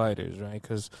those fighters, right?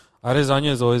 Because Adesanya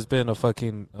has always been a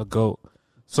GOAT.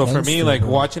 So for me, like,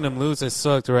 watching him lose, it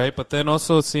sucked, right? But then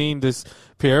also seeing this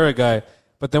Pereira guy.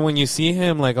 But then when you see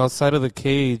him, like, outside of the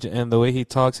cage and the way he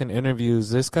talks in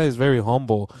interviews, this guy is very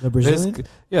humble. The Brazilian?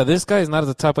 This guy is not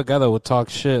the type of guy that would talk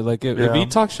shit. Like, if he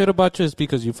talks shit about you, it's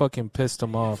because you fucking pissed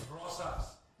him off.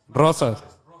 Rosas.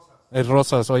 It's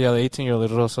Rosas. Oh, yeah, the 18-year-old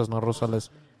is Rosas, not Rosales.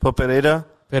 Pereira,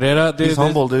 dude, he's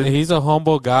humble, dude. He's a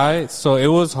humble guy, so it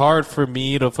was hard for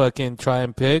me to fucking try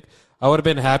and pick. I would have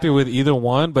been happy with either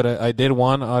one, but I did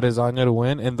want Adesanya to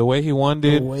win, and the way he won,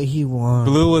 dude. The way he won.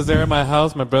 Blue was there in my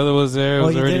house. My brother was there. It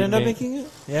was you already did end up making it?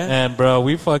 Yeah. And, bro,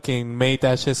 we fucking made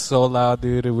that shit so loud,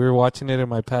 dude. We were watching it in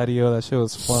my patio. That shit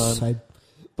was fun.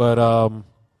 But,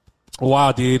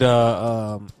 wow, dude.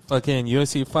 Fucking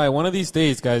UFC fight. One of these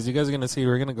days, guys, you guys are going to see.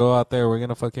 We're going to go out there. We're going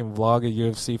to fucking vlog a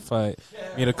UFC fight.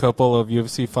 Meet a couple of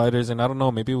UFC fighters. And I don't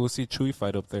know. Maybe we'll see Chuy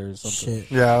fight up there or something.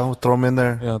 Shit. Yeah, we'll throw him in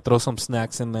there. Yeah, throw some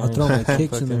snacks in there. I'll throw my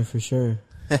kicks in there for sure.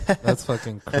 That's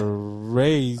fucking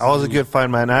crazy. That was a good fight,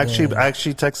 man. I actually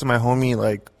texted my homie,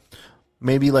 like,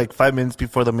 maybe like 5 minutes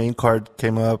before the main card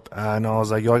came up. And I was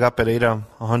like, yo, I got Pereira.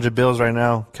 100 bills right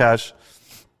now, cash.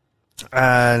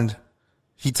 And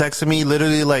he texted me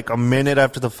literally like a minute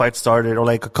after the fight started, or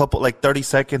like 30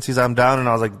 seconds. He's, I'm down. And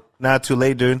I was like, nah, too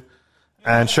late, dude.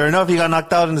 And sure enough, he got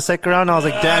knocked out in the second round. I was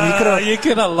like, damn, you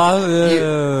could allow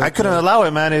it. I couldn't allow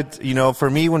it, man. For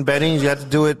me, when betting, you have to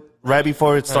do it right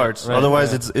before it starts.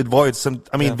 Otherwise, it voids.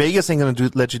 Vegas ain't going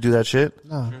to let you do that shit.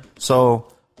 No.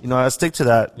 So, I stick to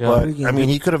that. Yeah. But,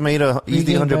 he could have made a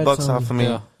easy $100 off of me.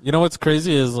 Yeah. You know what's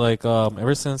crazy is, like,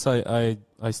 ever since I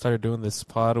started doing this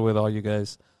pod with all you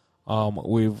guys,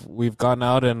 we've gone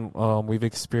out and we've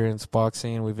experienced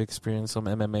boxing, we've experienced some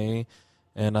MMA,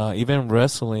 and even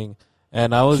wrestling.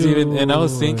 And I was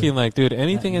thinking, like, dude,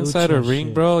 anything inside a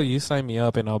ring, bro, you sign me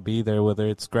up and I'll be there. Whether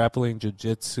it's grappling,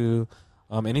 jiu-jitsu,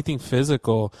 anything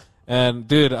physical. And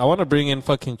dude, I want to bring in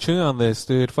fucking Chuy on this,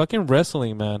 dude. Fucking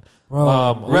wrestling, man.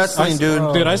 Wrestling,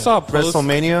 dude. Dude, I saw a post,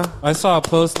 WrestleMania. I saw a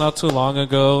post not too long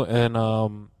ago, and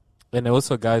it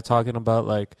was a guy talking about,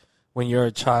 like, when you're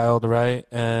a child, right,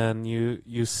 and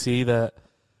you see that,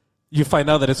 you find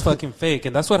out that it's fucking fake.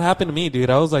 And that's what happened to me, dude.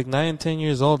 I was like 9, 10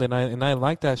 years old, and I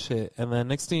liked that shit. And then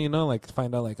next thing you know, like,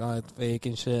 find out, like, oh, it's fake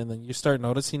and shit. And then you start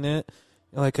noticing it.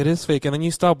 You're like, it is fake. And then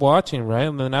you stop watching, right?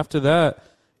 And then after that,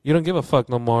 you don't give a fuck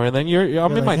no more. And then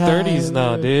I'm in my 30s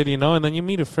now, dude, And then you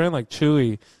meet a friend like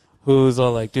Chuy, who's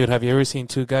all like, dude, have you ever seen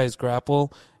two guys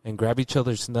grapple and grab each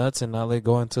other's nuts and now they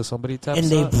go into somebody taps and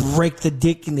they break the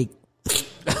dick and they...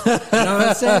 You know what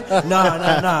I'm saying? No.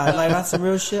 Like, that's some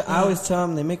real shit. I always tell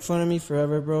them, they make fun of me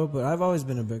forever, bro, but I've always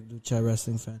been a big lucha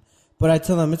wrestling fan. But I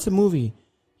tell them, it's a movie.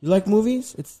 You like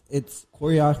movies? It's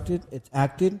choreographed, it's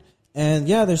acted, and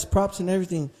yeah, there's props and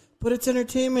everything, but it's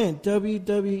entertainment.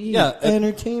 WWE,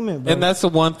 entertainment, bro. And that's the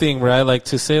one thing, right? Like,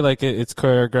 to say, like, it's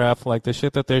choreographed, like, the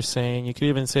shit that they're saying, you could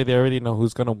even say they already know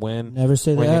who's gonna win. Never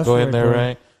say that when you go in there,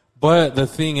 right? But the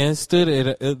thing is,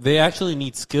 dude, they actually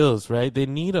need skills, right? They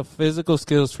need a physical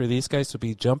skills for these guys to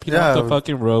be jumping off the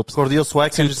fucking ropes. Gordillo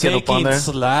swag can just get up on there.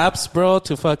 Slaps, bro,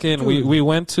 to fucking... We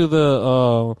went to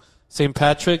the St.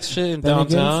 Patrick's shit in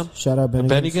downtown. Shout out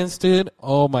Bennigan's, dude.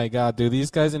 Oh, my God, dude. These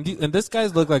guys... And this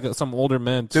guys look like some older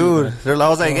men, too. Dude, I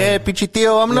was like, hey, pichi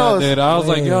tío, vámonos. Yeah, dude, I was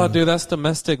like, yo, dude, that's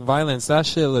domestic violence. That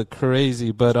shit looked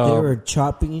crazy, but... they were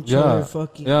chopping each other,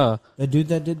 fucking... Yeah. The dude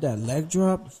that did that leg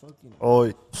drop, fucking...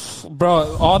 Oh,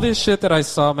 bro, all this shit that I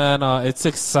saw, man, it's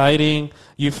exciting.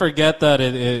 You forget that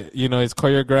it's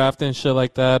choreographed and shit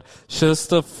like that.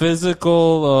 Just the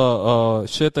physical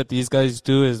shit that these guys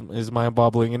do is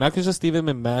mind-boggling. And I could just even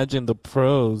imagine the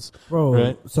pros. Bro,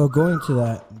 right? So going to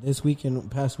that,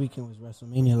 past weekend was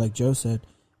WrestleMania, like Joe said.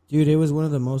 Dude, it was one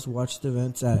of the most watched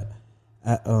events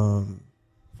for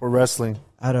wrestling.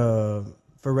 For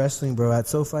wrestling, bro. At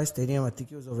SoFi Stadium, I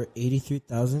think it was over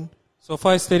 83,000.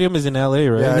 SoFi Stadium is in LA,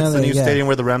 right? Yeah, it's the new stadium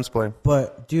where the Rams play.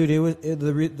 But dude,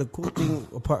 the cool thing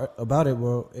about it,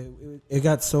 bro. It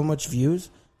got so much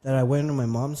views that I went to my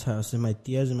mom's house and my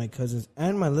tias and my cousins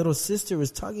and my little sister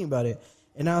was talking about it,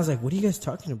 and I was like, "What are you guys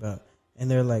talking about?" And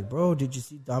they're like, "Bro, did you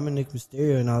see Dominic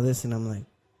Mysterio and all this?" And I'm like,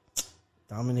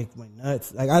 Dominic my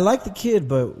nuts. Like I like the kid,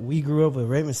 but we grew up with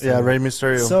Rey Mysterio. Yeah, Rey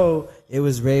Mysterio. So it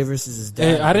was Rey versus his dad.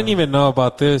 Hey, I didn't even know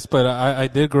about this, but I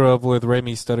did grow up with Rey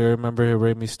Mysterio. I remember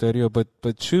Rey Mysterio, but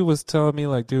Chuy was telling me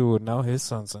like, dude, now his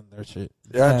son's on their shit.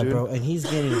 Yeah, dude. bro, and he's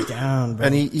getting down, bro.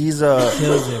 And he's he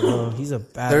kills it, bro. He's a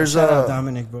badass. Shout out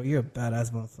Dominic, bro. You're a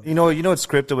badass motherfucker. You know it's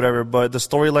scripted, whatever. But the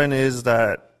storyline is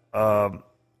that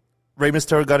Rey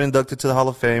Mysterio got inducted to the Hall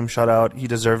of Fame. Shout out, he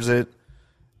deserves it.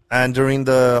 And during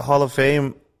the Hall of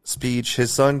Fame speech, his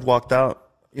son walked out.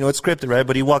 You know, it's scripted, right?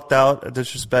 But he walked out of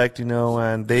disrespect, you know,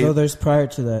 and they... So there's prior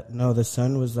to that. No, the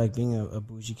son was like being a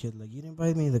bougie kid. Like, you didn't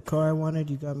buy me the car I wanted.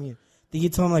 You got me... I think you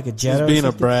told him like a Jetta. He's being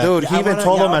a brat. Dude, he even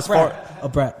told him as far... A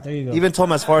brat. There you go. Even told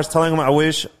him as far as telling him, I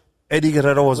wish Eddie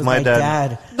Guerrero was my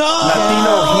dad. No!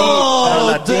 Latino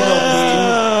heat.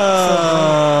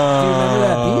 Do you remember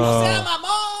that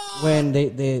beef? When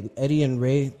they Eddie and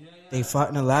Ray, they fought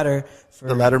in a ladder for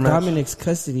The ladder match? Dominic's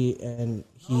custody, and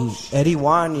Eddie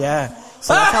won, yeah.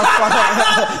 So that's how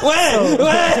far. Wait.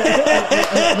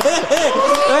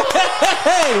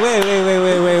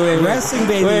 Wrestling,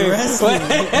 baby, wrestling.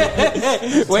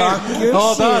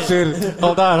 Hold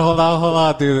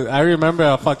on, dude. I remember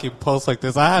a fucking post like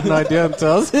this. I had no idea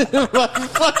until I was in my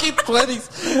fucking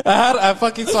 20s. I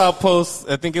fucking saw a post.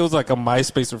 I think it was like a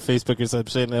MySpace or Facebook or some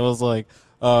shit, and it was like,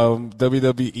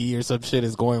 WWE or some shit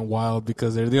is going wild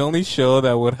because they're the only show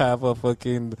that would have a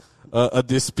fucking a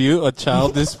dispute, a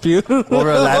child dispute, Or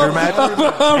a ladder match?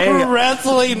 a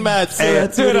wrestling match. Hey,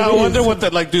 Dude, I wonder what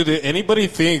that, like, dude, did anybody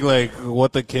think, like,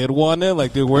 what the kid wanted?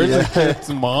 Like, dude, where's the kid's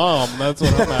mom? That's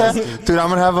what I'm asking. Dude, I'm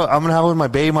gonna have with my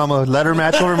baby mama ladder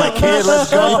match over my kid. Let's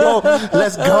go.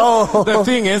 Let's go. The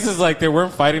thing is like, they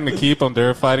weren't fighting to keep him. They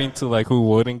were fighting to, like, who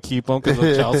wouldn't keep him because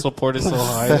the child support is so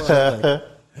high.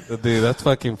 Like, dude, that's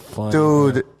fucking fun.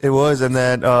 Dude, man. It was. And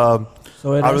then,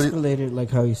 so it escalated,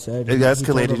 like how he said. It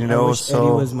escalated, you know. I wish Eddie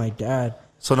was my dad.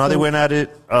 So now they went at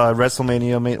it,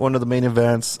 WrestleMania, one of the main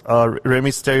events. Rey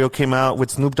Mysterio came out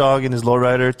with Snoop Dogg and his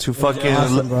lowrider to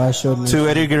to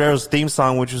Eddie Guerrero's theme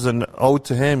song, which was an ode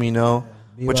to him, you know.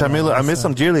 Which I miss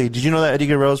him dearly. Did you know that Eddie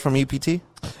Guerrero's from EPT?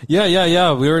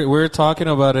 Yeah. We were talking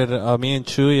about it, me and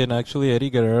Chuy, and actually Eddie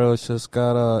Guerrero just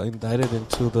got indicted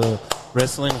into the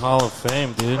Wrestling Hall of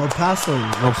Fame, dude. El Paso.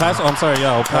 I'm sorry,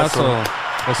 yeah, El Paso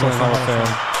Wrestling Hall of Fame.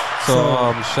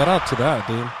 So, shout out to that,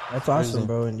 dude. That's awesome,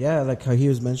 bro. And yeah, like how he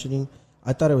was mentioning,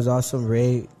 I thought it was awesome.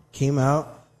 Ray came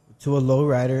out to a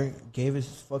lowrider, gave his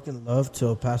fucking love to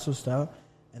El Paso style,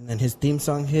 and then his theme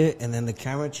song hit, and then the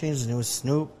camera changed, and it was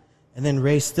Snoop. And then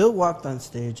Ray still walked on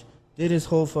stage, did his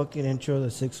whole fucking intro,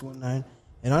 the 619.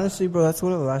 And honestly, bro, that's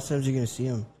one of the last times you're going to see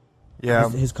him. Yeah.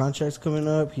 His contract's coming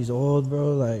up. He's old,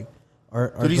 bro. Like,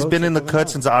 dude, he's been in the cut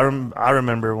since I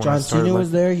remember when John I started. Cena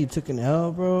was there. He took an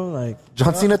L, bro. Like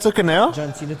John Cena took an L?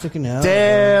 John Cena took an L.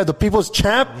 Damn, the people's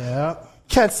champ? Yeah.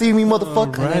 Can't see me,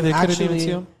 motherfucker. Right, they couldn't even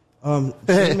see him. Shane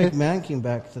McMahon came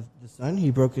back to the sun.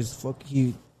 He broke his foot.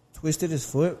 He twisted his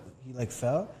foot. He, like,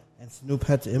 fell. And Snoop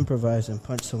had to improvise and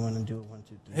punch someone and do it 1,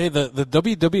 2, 3. Hey, the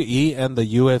WWE and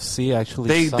the UFC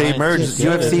actually they merged.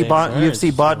 UFC bought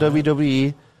WWE.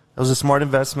 It was a smart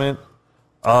investment.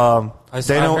 I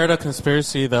heard a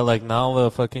conspiracy that like now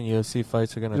the fucking UFC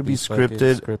fights are gonna be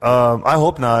scripted. I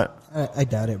hope not. I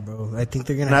doubt it, bro. I think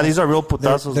they're gonna. Now these are real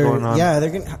putazos going on. Yeah, they're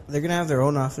gonna have their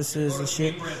own offices and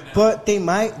shit. But they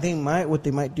might. What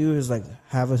they might do is like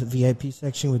have a VIP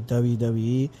section with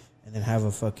WWE and then have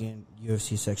a fucking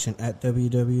UFC section at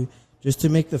WWE just to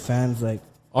make the fans like.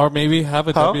 Or maybe have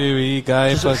a WWE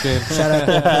guy fucking. Shout out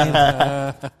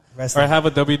to or have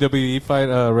a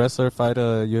WWE wrestler fight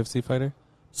a UFC fighter.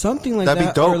 Something like That'd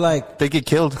that. be dope. Or like they get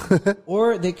killed.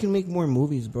 Or they can make more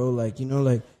movies, bro. Like, you know,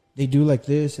 like they do like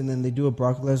this and then they do a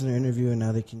Brock Lesnar interview and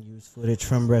now they can use footage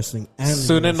from wrestling. And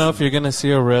soon enough, you're going to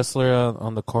see a wrestler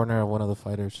on the corner of one of the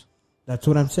fighters. That's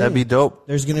what I'm saying. That'd be dope.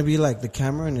 There's going to be like the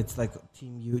camera and it's like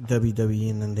Team WWE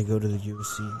and then they go to the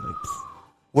UFC. Like,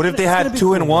 what if they had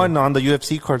 2-in-1 on the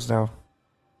UFC cards now?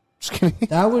 Just kidding.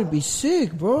 That would be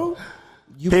sick, bro.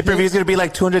 Pay-per-view is going to be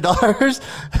like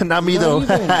 $200. Not me, though.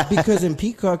 Because in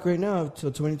Peacock right now, till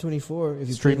 2024, if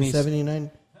you pay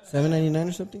 $7.99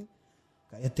 or something,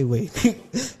 wait.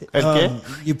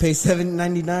 You pay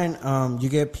 $7.99, you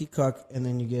get Peacock, and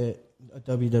then you get a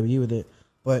WWE with it.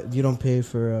 But you don't pay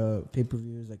for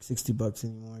pay-per-views like $60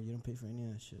 anymore. You don't pay for any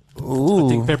of that shit. Ooh. I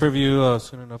think pay-per-view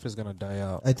soon enough is going to die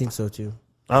out. I think so, too.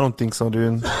 I don't think so,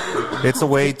 dude. It's a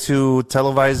way to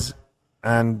televise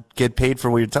and get paid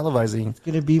for what you're televising. It's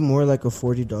going to be more like a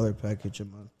 $40 package a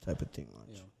month type of thing. Watch.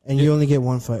 Yeah. And you only get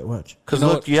one fight. Watch. Because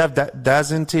look, you have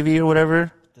DAZN TV or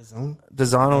whatever. DAZN?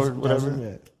 DAZN or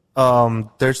whatever.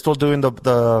 They're still doing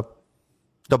the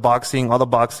the boxing, all the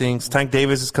boxings. Tank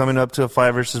Davis is coming up to a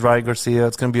fight versus Ryan Garcia.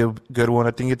 It's going to be a good one.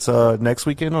 I think it's next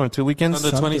weekend or in 2 weekends.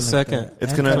 On the 22nd.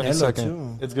 It's And gonna Canelo,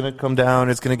 too. it's gonna come down.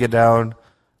 It's gonna get down.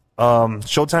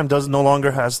 Showtime no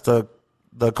longer has the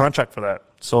contract for that.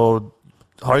 So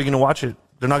how are you gonna watch it?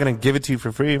 They're not gonna give it to you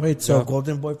for free. Wait, so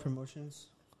Golden Boy Promotions?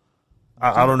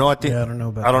 I don't know. I think Yeah, I don't know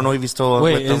about I don't know if he's still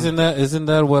Wait, with them. isn't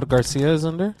that what Garcia is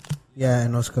under? Yeah,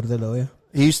 and Oscar De La Hoya.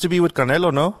 He used to be with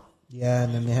Canelo, no? Yeah,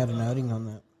 and then they had an outing on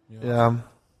that. Yeah.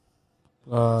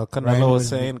 Canelo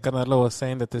was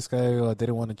saying that this guy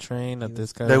didn't want to train. That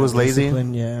this guy was lazy.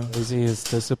 Discipline, yeah. Lazy is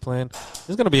disciplined.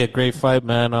 It's gonna be a great fight,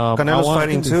 man. Canelo's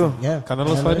fighting too. Yeah,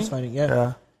 Canelo's fighting? Yeah.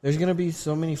 Yeah. There's gonna be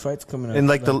so many fights coming up. In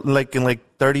in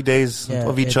 30 days Yeah,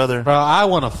 of each it- other. Bro, I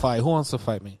want to fight. Who wants to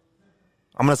fight me?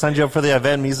 I'm gonna sign you up for the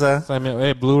event, Misa. I mean,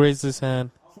 hey, Blue raised his hand.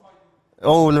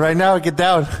 Oh, right now, get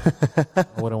down. I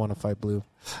wouldn't want to fight Blue.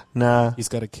 Nah. He's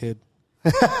got a kid.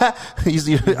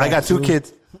 I got 2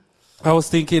 kids. I was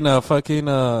thinking, I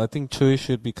think Chuy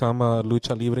should become a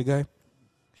lucha libre guy.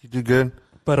 You do good.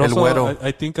 But El also, Güero.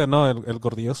 I think el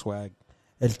Gordillo swag.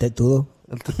 El Tetudo.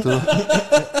 El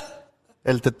tetón.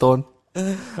 El tetón.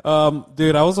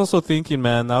 Dude, I was also thinking,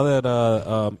 man, now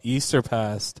that Easter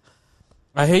passed,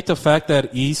 I hate the fact that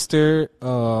Easter,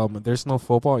 there's no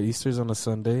football. Easter's on a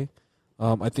Sunday.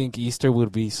 I think Easter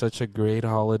would be such a great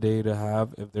holiday to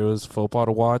have if there was football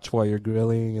to watch while you're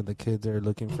grilling and the kids are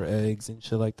looking for eggs and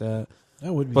shit like that.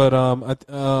 That would be. But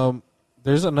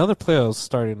there's another playoffs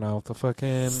starting now. The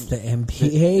fucking The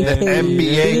NBA. The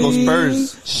NBA goes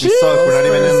Spurs. We Shit. suck. We're not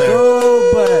even in there.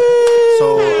 Go, but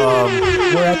So,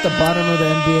 we're at the bottom of the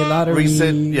NBA lottery.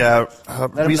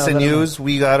 recent news.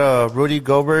 We got Rudy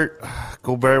Gobert,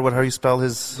 what how you spell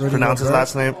his Rudy pronounce his Gobert,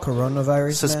 last name?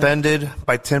 Coronavirus. Suspended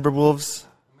by Timberwolves.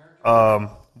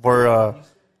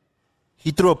 He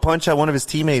threw a punch at one of his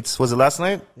teammates. Was it last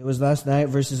night? It was last night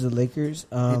versus the Lakers.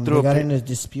 threw They a got pi- in a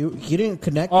dispute. He didn't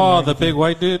connect. oh, them or the big anything.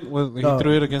 white dude. He No,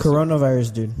 threw it against him.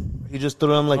 coronavirus, dude. He just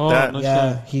threw him like Oh, that. no.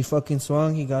 Yeah, he fucking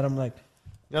swung. He got him like.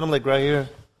 Got him like right here.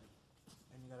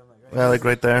 Yeah, like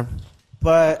right there.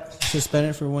 But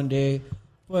suspended for 1 day.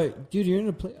 But dude, you're in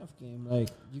a playoff game. Like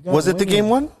you got. Was it the game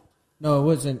one? No, it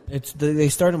wasn't. They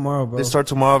start tomorrow, bro. They start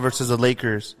tomorrow versus the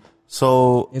Lakers.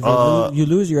 So If you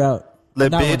lose, you're out.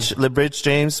 Not LeBridge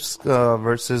James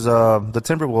versus the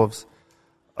Timberwolves.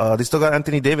 They still got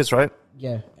Anthony Davis, right?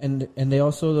 Yeah, and they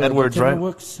also Edwards, the right?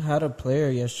 Timberwolves had a player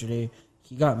yesterday.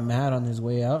 He got mad on his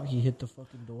way out. He hit the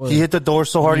fucking door. He hit the door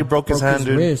so hard he broke his hand,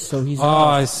 dude. wrist, so he's Oh, out.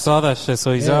 I saw that shit.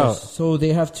 So he's Yes, out. So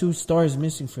they have 2 stars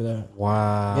missing for that.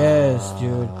 Wow. Yes,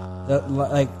 dude.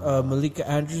 Malika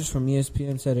Andrews from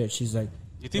ESPN said it. She's like,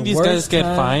 You think the these guys worst get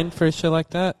time- fined for shit like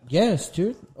that? Yes,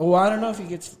 dude. Oh, I don't know if he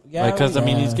gets. Yeah, Because I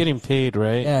mean, yeah. he's getting paid,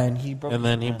 right? Yeah, and he broke. And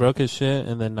then he broke his shit,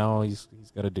 and then now he's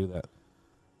got to do that.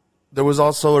 There was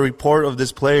also a report of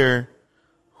this player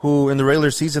who, in the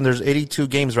regular season, there's 82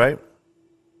 games, right?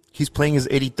 He's playing his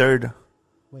 83rd.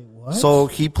 Wait, what? So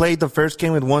he played the first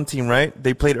game with one team, right?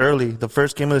 They played early, the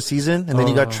first game of the season, and then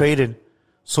he got traded.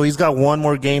 So he's got one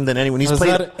more game than anyone. He's Has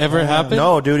played. that ever happened?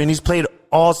 No, dude, and he's played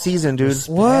all season, dude.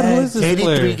 What? Who is this 83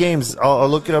 player? games. I'll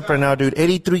look it up right now, dude.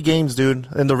 83 games, dude.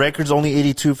 And the record's only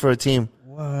 82 for a team.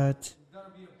 What?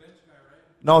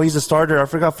 No, he's a starter. I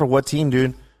forgot for what team,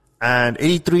 dude. And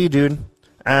 83, dude.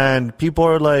 And people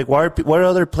are like, why are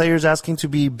other players asking to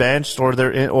be benched or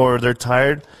they're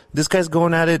tired? This guy's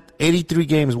going at it 83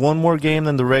 games, one more game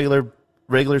than the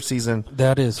regular season.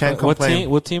 That is. Can't What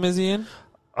complain. team is he in?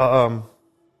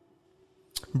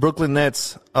 Brooklyn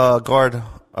Nets guard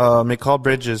Mikal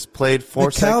Bridges played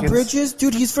 4 seconds. Mikal Bridges,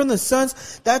 dude, he's from the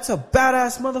Suns. That's a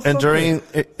badass motherfucker.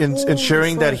 And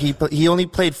ensuring that fuck. he only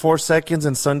played 4 seconds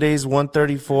in Sunday's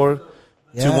 134 to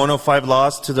Yeah. 105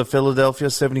 loss to the Philadelphia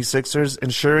 76ers,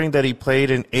 ensuring that he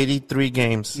played in 83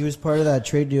 games. He was part of that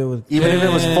trade deal with. Even if it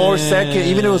was 4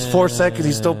 seconds,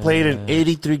 he still played in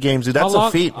 83 games, dude. That's a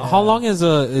feat. How long is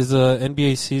a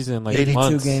NBA season? Like 82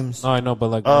 months? games. No, I know, but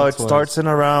like It months-wise. starts in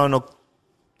around,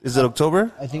 is it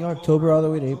October? I think October all the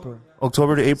way to April.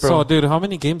 October to April. So, dude, how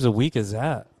many games a week is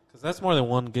that? Because that's more than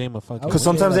one game of fucking. Because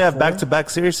sometimes they like have back-to-back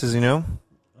series, you know?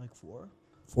 Like 4?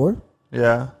 4?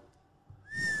 Yeah.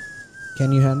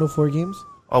 Can you handle 4 games?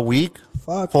 A week?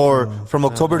 Fuck. From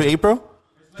October to April?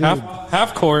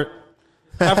 half court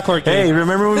game. Hey,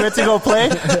 remember we went to go play?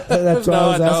 That's what No, I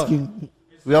was no. asking.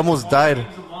 We almost died.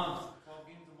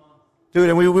 Dude,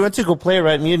 and we went to go play,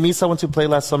 right? Me and Misa went to play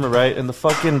last summer, right? And the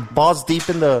fucking balls deep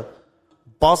in the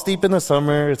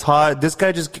summer. It's hot. This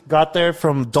guy just got there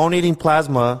from donating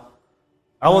plasma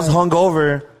I was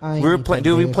hungover. Ay, We were mi playing,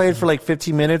 dude. We pendejo. played for like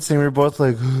 15 minutes, and we were both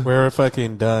like, We were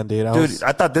fucking done, dude.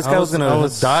 I thought this guy was gonna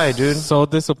die, dude. So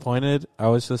disappointed. I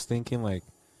was just thinking like,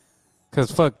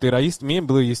 cause fuck, dude. Me and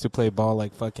Blue used to play ball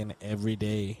like fucking every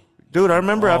day. Dude, I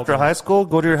remember after high school,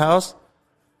 go to your house.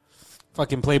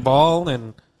 Fucking play ball,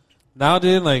 and now,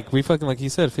 dude, like we fucking, like he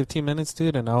said, 15 minutes,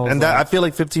 dude, and I was And that, I feel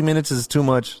like 15 minutes is too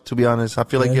much, to be honest. I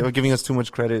feel like you're giving us too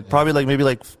much credit. Probably like maybe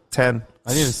like 10.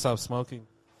 I need to stop smoking.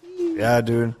 Yeah,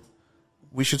 dude.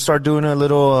 We should start doing a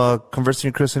little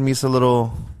conversing Chris and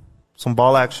Misa, some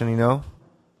ball action, you know,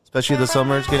 especially the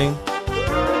summer is getting.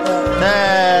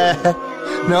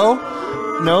 No,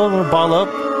 we're gonna ball up.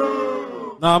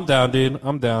 No, I'm down, dude.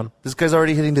 I'm down. This guy's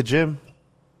already hitting the gym.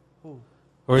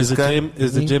 Or is This the guy- gym?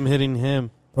 Is the gym hitting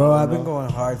him? Bro, I've been going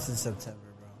hard since September,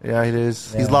 bro. Yeah, he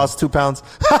is. He's Yeah. lost 2 pounds.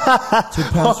 2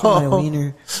 pounds from my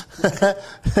wiener.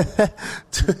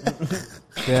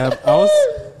 Yeah, I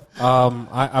was.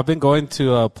 I've been going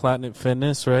to Planet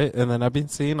Fitness, right? And then I've been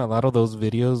seeing a lot of those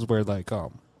videos where like a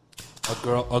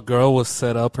girl will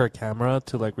set up her camera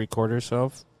to like record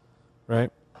herself,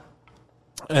 right?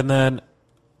 And then,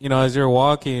 you know, as you're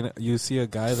walking, you see a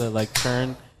guy that like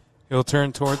he'll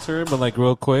turn towards her, but like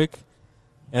real quick.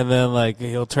 And then like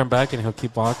he'll turn back and he'll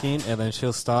keep walking, and then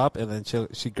she'll stop, and then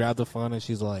she grab the phone and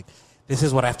she's like, "This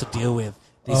is what I have to deal with.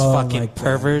 These Oh, my fucking God.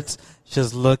 perverts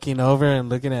just looking over and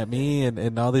looking at me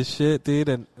and all this shit, dude."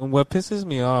 And what pisses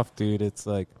me off, dude, it's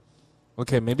like,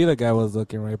 okay, maybe the guy was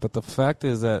looking, right? But the fact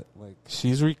is that like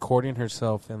she's recording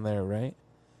herself in there, right?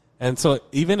 And so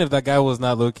even if that guy was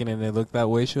not looking and it looked that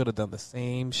way, she would have done the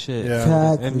same shit. Yeah.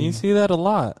 Exactly. And you see that a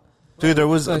lot. Dude, there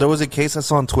was a case I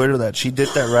saw on Twitter that she did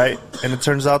that, right? And it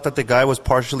turns out that the guy was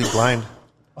partially blind.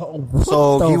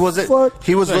 So he wasn't. fuck?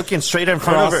 He was looking straight in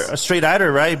front of her, straight at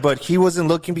her, right? But he wasn't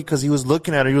looking because he was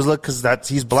looking at her. He was looking because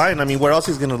he's blind. I mean, where else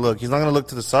he's gonna look? He's not gonna look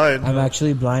to the side. I'm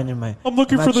actually blind in my. I'm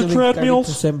looking for the actually treadmills.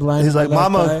 30% blind He's in like, my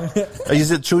left "Mama, eye." is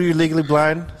it true you're legally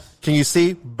blind? Can you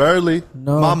see? Barely.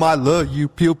 No. Mama, I love you.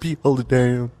 P.O.P. Hold it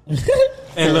down."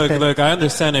 Hey, look, I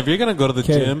understand. If you're gonna go to the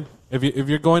Okay. gym, if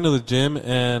you're going to the gym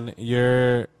and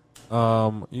you're,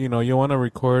 you know, you want to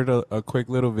record a quick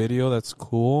little video, that's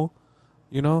cool,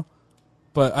 you know.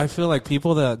 But I feel like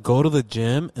people that go to the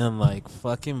gym and like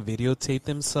fucking videotape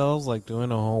themselves, like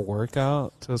doing a whole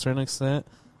workout to a certain extent,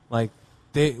 like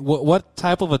what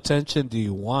type of attention do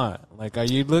you want? Like, are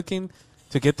you looking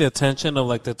to get the attention of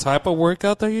like the type of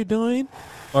workout that you're doing?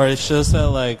 Or it's just that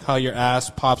like how your ass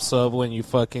pops up when you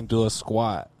fucking do a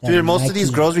squat. Dude, most of these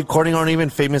Nike. girls recording aren't even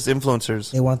famous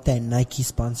influencers. They want that Nike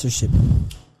sponsorship.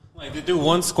 Like they do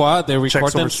one squat, they record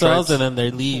Checks over themselves, stripes. and then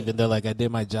they leave, and they're like, "I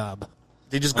did my job."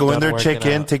 They just I'm go in done there, check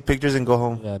working in, out. take pictures, and go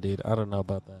home. Yeah, dude, I don't know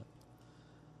about that.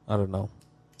 I don't know.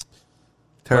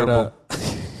 Terrible.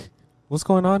 But, what's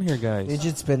going on here, guys?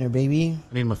 Fidget spinner, baby.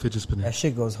 I need my fidget spinner. That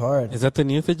shit goes hard. Is that the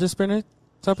new fidget spinner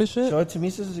type of shit? Show it to me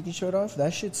so you can show it off.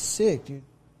 That shit's sick, dude.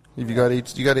 If you got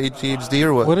ADHD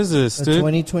or what? What is this, A dude?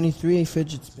 2023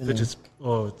 fidget spinner. It's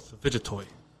a fidget toy.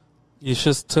 You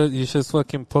just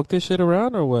fucking poke this shit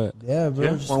around or what? Yeah, bro.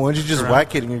 Yeah. Well, why don't you just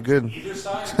whack it and you're good?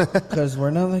 Because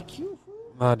we're not like you.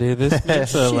 Nah, dude, this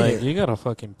pizza, Shit. like, you got a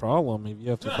fucking problem if you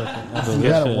have to fucking handle You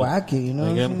this gotta shit. whack it, you know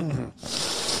what Like, I'm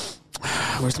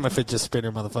saying? Where's my fidget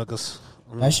spinner, motherfuckers?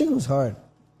 That shit goes hard.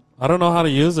 I don't know how to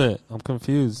use it. I'm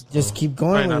confused. Just keep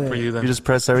Probably going not with for it. you then. You just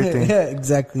press everything. Yeah,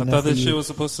 exactly. I not thought for this you. shit was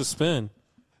supposed to spin.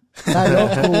 Not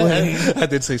local way. I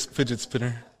did say fidget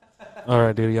spinner. All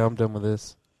right, dude. Yeah, I'm done with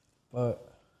this. But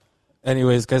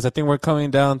Anyways, guys, I think we're coming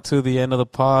down to the end of the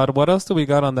pod. What else do we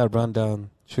got on that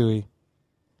rundown, Chuy?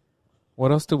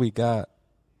 What else do we got?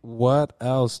 What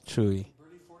else, Chuy?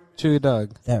 Chuy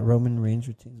dog. that Roman Reigns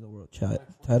retains the world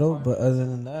title. But other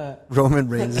than that, Roman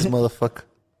Reigns, this motherfucker.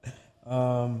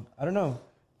 I don't know.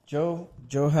 Joe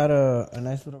had a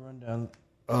nice little rundown.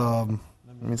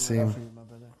 Let me see. Look out for you, my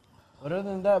brother. But other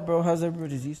than that, bro, how's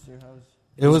everybody's Easter?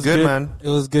 It was good, man. It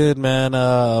was good, man.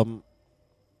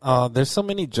 There's so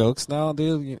many jokes now,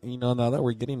 dude. You know, now that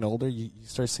we're getting older, you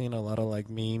start seeing a lot of like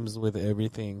memes with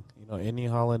everything. You know, any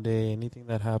holiday, anything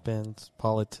that happens,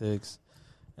 politics.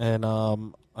 And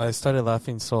I started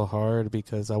laughing so hard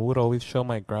because I would always show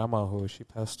my grandma, who she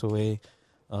passed away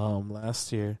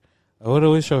last year. I would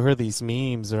always show her these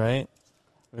memes, right?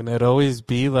 And it'd always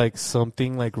be like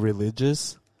something like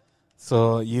religious.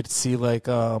 So you'd see like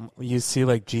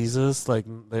Jesus, like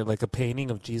a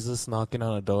painting of Jesus knocking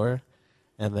on a door,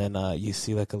 and then you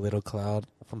see like a little cloud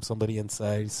from somebody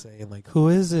inside saying like, "Who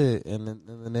is it?" And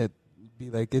then it'd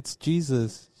be like, "It's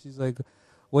Jesus." She's like,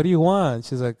 "What do you want?"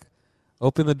 She's like,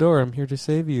 "Open the door. I'm here to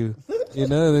save you." You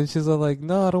know, and then she's all like,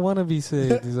 no, I don't want to be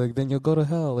saved. He's like, then you'll go to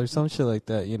hell or some shit like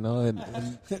that, you know?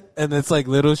 And it's like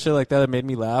little shit like that that made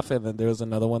me laugh. And then there was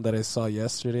another one that I saw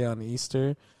yesterday on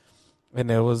Easter.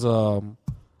 And it was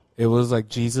like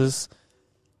Jesus,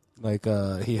 like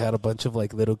he had a bunch of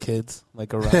like little kids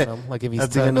like around him. Like if he's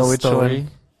telling a story.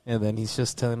 And then he's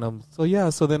just telling them, so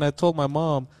then I told my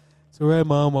mom, it's all right,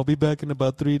 Mom, I'll be back in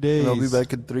about 3 days. I'll be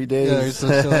back in 3 days. Yeah, or some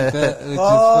shit like that.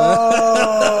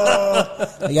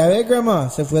 Ya ve, Grandma,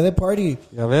 se fue de party.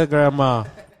 Ya ve, Grandma.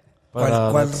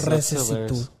 ¿Cuál That's resucitó?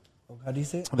 hilarious. How do you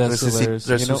say it? That's hilarious.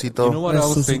 You know what I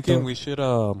was thinking? We should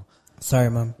Sorry,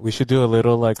 Mom. we should do a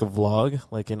little like a vlog,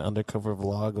 like an undercover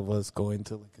vlog of us going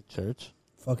to like a church.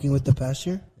 Fucking with the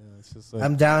pastor? Yeah, it's just like,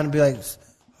 I'm down to be like,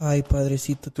 ay,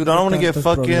 padrecito. Dude, I don't want to get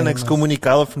fucking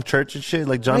excommunicado from church and shit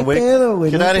like John Wick.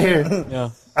 Get out of here. yeah.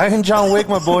 I am John Wick,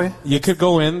 my boy. You could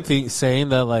go in saying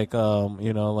that like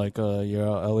you know, like your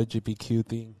LGBTQ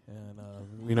thing,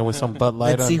 and you know, with some Bud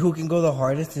Light. Let's see who can go the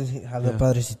hardest and have the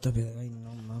padrecito be like, ay, no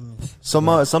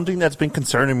mames. Something that's been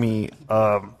concerning me.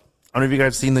 I don't know if you guys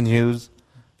have seen the news,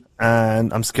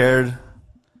 and I'm scared.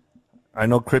 I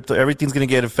know crypto, everything's going to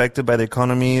get affected by the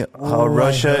economy. How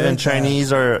Russia and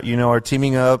Chinese are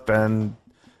teaming up, and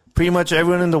pretty much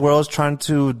everyone in the world is trying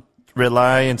to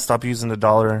rely and stop using the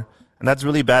dollar. And that's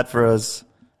really bad for us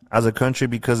as a country,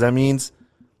 because that means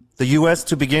the U.S.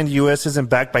 isn't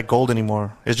backed by gold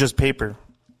anymore. It's just paper.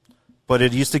 But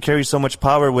it used to carry so much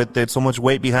power with it, so much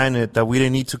weight behind it, that we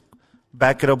didn't need to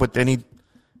back it up with any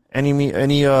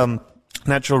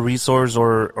natural resource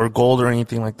or gold or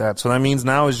anything like that. So that means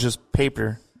now it's just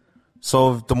paper.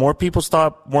 So if the more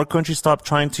countries stop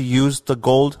trying to use the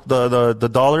gold, the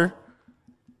dollar,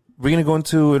 we're going to go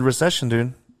into a recession,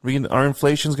 dude. Our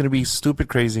inflation's going to be stupid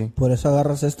crazy. Por eso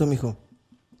agarras esto, mijo.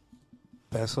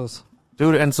 Pesos.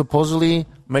 Dude, and supposedly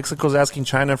Mexico's asking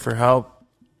China for help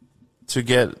to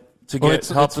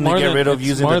help them to get rid of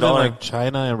using the dollar. Like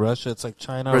China and Russia. It's like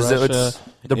China, Brazil, Russia,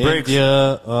 the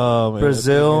India, BRICS.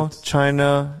 Brazil,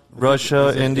 China,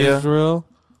 Russia, India. Israel.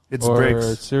 It's or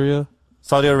BRICS. Syria.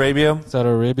 Saudi Arabia. It's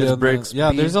BRICS.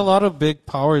 Yeah, B. there's a lot of big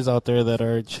powers out there that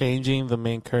are changing the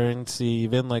main currency,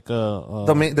 even like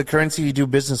the currency you do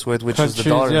business with, which is the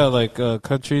dollar. Yeah, like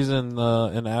countries in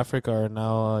Africa are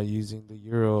now using the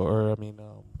euro, or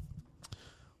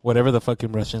whatever the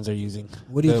fucking Russians are using.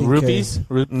 What do you think? Rupees?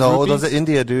 No, rupees? those are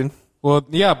India, dude. Well,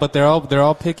 yeah, but they're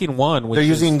all picking one. They're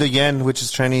using the yen, which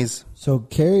is Chinese. So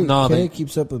Carrie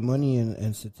keeps up with money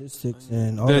and statistics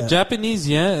and all the that. Japanese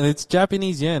yen. It's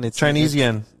Japanese yen. It's Chinese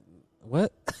yen.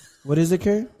 What? What is it,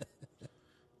 Carrie?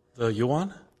 The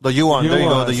yuan? The yuan. There you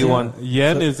go. The yuan.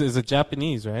 Yen is a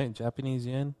Japanese, right? Japanese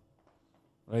yen.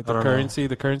 Right. The currency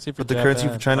for But the currency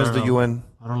for China is the yuan.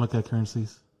 I don't look at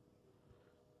currencies.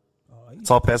 It's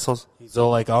all pesos.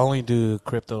 So like I only do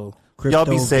crypto. Y'all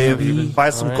be safe. Buy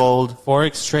some gold.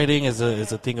 Forex trading is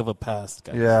a thing of a past,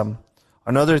 guys. Yeah.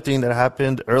 Another thing that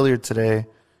happened earlier today: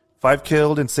 5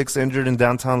 killed and 6 injured in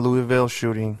downtown Louisville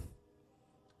shooting.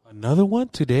 Another one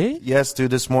today? Yes, dude.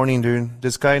 This morning, dude.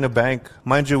 This guy in a bank.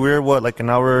 Mind you, we're like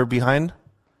an hour behind,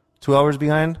 2 hours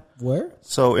behind. Where?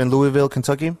 So in Louisville,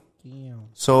 Kentucky. Damn.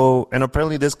 So, and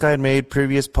apparently this guy had made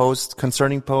previous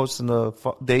concerning posts in the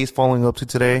days following up to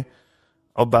today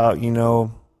about,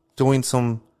 doing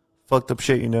some fucked up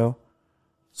shit,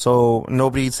 So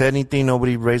nobody said anything.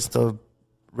 Nobody raised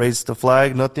the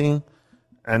flag, nothing.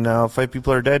 And now 5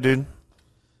 people are dead, dude.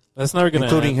 That's never gonna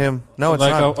including end. him. No, it's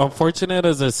not. Unfortunate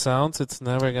as it sounds, it's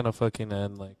never gonna fucking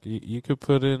end. Like you could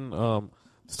put in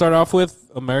start off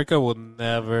with America will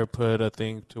never put a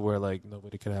thing to where like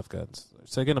nobody can have guns.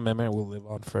 Second Amendment will live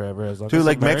on forever as long dude, as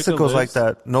like America Mexico's lives. like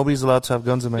that. Nobody's allowed to have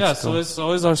guns in Mexico. Yeah, so it's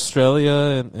always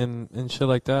Australia and shit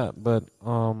like that. But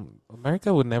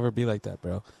America would never be like that,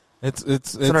 bro.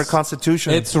 It's in our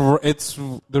constitution. It's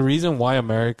the reason why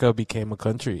America became a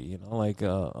country. Like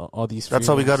all these. That's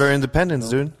how we got our independence,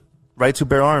 dude. Right to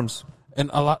bear arms. And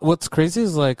what's crazy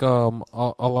is like a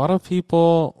lot of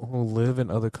people who live in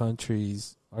other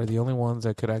countries are the only ones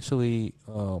that could actually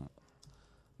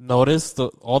notice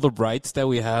all the rights that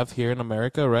we have here in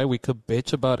America. Right? We could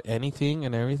bitch about anything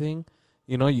and everything.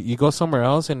 You go somewhere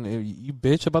else and you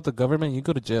bitch about the government, you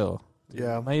go to jail.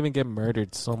 Yeah. You might even get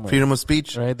murdered somewhere. Freedom of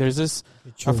speech. Right? There's this,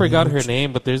 I forgot her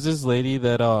name, but there's this lady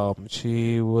that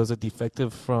she was a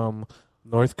defective from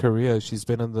North Korea. She's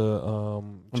been in the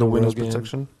witness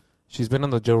protection. She's been on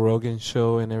the Joe Rogan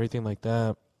show and everything like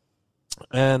that.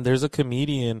 And there's a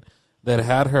comedian that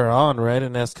had her on, right?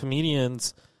 And as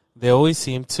comedians, they always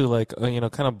seem to like kind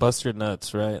of bust your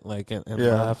nuts, right? Like and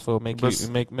laugh or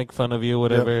make fun of you,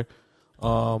 whatever.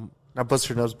 Not bust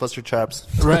your nose, bust your chops.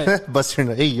 Right. Bust your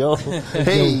nose. Hey, yo.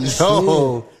 Hey,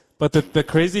 yo. But the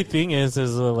crazy thing is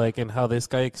like, and how this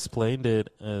guy explained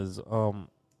it is,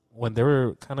 when they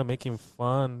were kind of making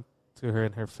fun to her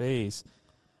in her face,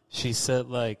 she said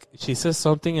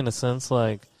something in a sense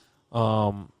like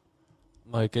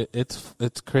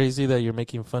it's crazy that you're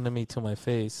making fun of me to my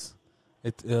face.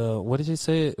 What did she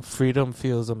say? Freedom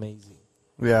feels amazing.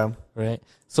 Yeah. Right.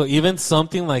 So even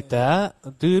something like that,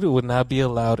 dude, would not be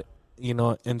allowed,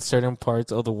 in certain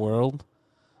parts of the world.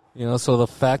 So the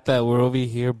fact that we're over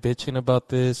here bitching about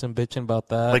this and bitching about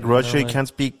that. Like Russia, you can't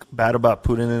speak bad about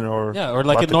Putin or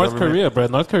like in North Korea, bro.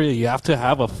 North Korea, you have to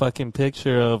have a fucking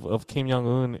picture of Kim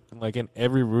Jong-un like in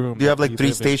every room. You have like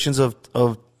 3 stations of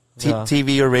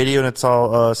TV or radio, and it's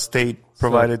all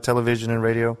state-provided television and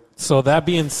radio. So that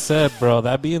being said, bro,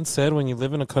 when you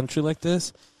live in a country like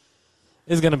this,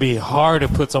 it's going to be hard to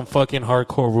put some fucking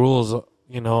hardcore rules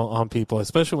on people,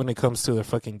 especially when it comes to their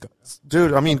fucking guns.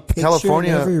 Dude, I mean,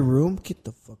 California. In every room, get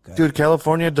the fuck out. Dude,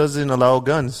 California doesn't allow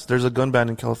guns. There's a gun ban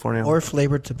in California. Or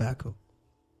flavored tobacco.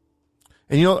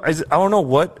 And I don't know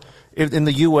what, if in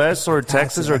the U.S. or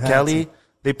Texas or Cali,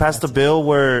 they passed a bill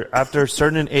where after a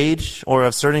certain age or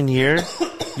a certain year,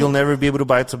 you'll never be able to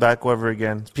buy tobacco ever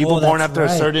again. People born after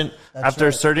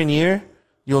a certain year,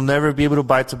 you'll never be able to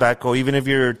buy tobacco, even if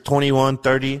you're 21,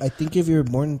 30. I think if you're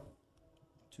born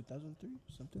 2003.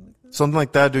 Something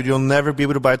like that, dude. You'll never be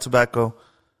able to buy tobacco.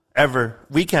 Ever.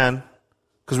 We can.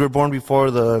 Because we were born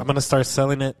before the... I'm going to start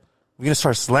selling it. We're going to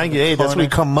start slanging it. Hey, that's when we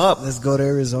come up. Let's go to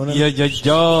Arizona. Yo,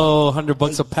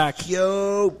 $100 a pack.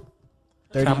 Yo.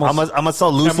 I'm going to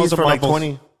sell Lucy's for like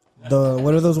 20.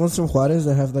 What are those ones from Juarez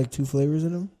that have like 2 flavors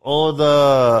in them?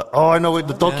 I know.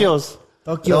 The Tokyos.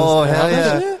 Tokyos. Oh,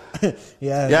 hell yeah.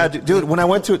 Yeah, dude. When I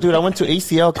went to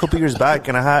ACL a couple years back,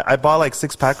 and I bought like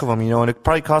 6-pack of them, and it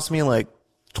probably cost me like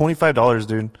 $25,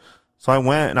 dude. So I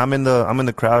went, and I'm in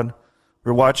the crowd.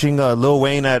 We're watching Lil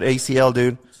Wayne at ACL,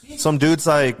 dude. Some dude's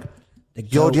like,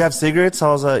 "Yo, do you have cigarettes?"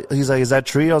 I was like, he's like, "Is that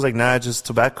tree?" I was like, "Nah, just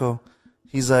tobacco."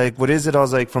 He's like, "What is it?" I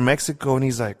was like, "From Mexico." And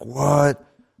he's like, "What?"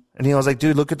 And he was like,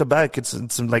 "Dude, look at the back.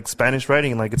 It's like Spanish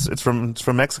writing, like it's from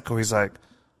Mexico." He's like,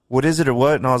 "What is it or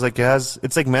what?" And I was like,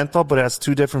 it's like menthol, but it has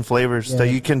 2 different flavors that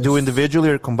you can do individually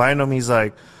or combine them. He's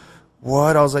like,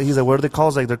 "What?" I was like, "What are they called?" I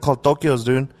was like, "They're called Tokyos,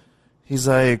 dude." He's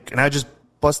like, and I just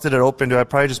busted it open, dude. I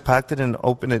probably just packed it and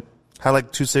opened it. Had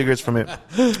like 2 cigarettes from it.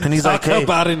 And he's like, "Hey."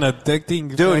 About an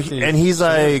addicting. Dude, and he's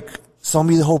like, "Sell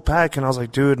me the whole pack." And I was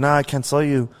like, "Dude, nah, I can't sell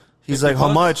you." He's like, "How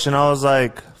much?" And I was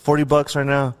like, $40 right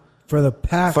now. For the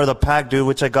pack? For the pack, dude,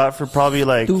 which I got for probably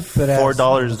like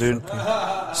 $4, dude.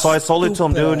 So I sold it to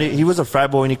him, dude. And he was a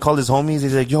frat boy, and he called his homies.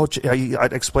 He's like, "Yo," I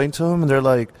explained to him, and they're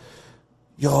like,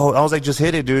 "Yo," I was like, "Just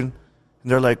hit it, dude." And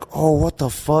they're like, "Oh, what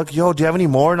the fuck? Yo, do you have any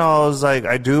more?" And I was like,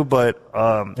 "I do, but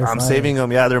I'm saving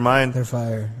them. Yeah, they're mine. They're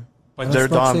fire. They're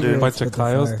dumb, dude. Bunch of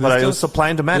coyotes. But it was supply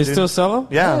and demand, They dude. still sell them?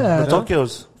 Yeah, the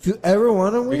Tokyos. If you ever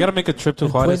want them, We got to make a trip to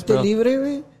Juarez, Puente bro.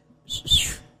 Libre,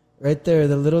 right there,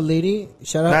 the little lady.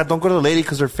 Shout out. Nah, don't go to the lady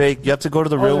because they're fake. You have to go to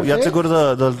the real. You have to go to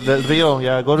the Rio.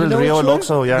 Yeah, go to the Rio El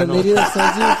Oxo. Yeah, the lady that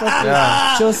sells you fucking.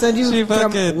 Yeah. She'll send you. She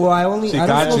fucking. Well, I don't got you,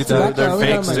 smoke dude. tobacco. They're I only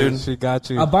fakes, got dude. She got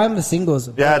you. I'll buy them the singles.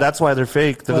 Yeah, that's why they're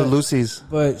fake. They're the But- Lucy's.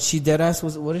 But she dead ass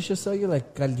was. What did she sell you?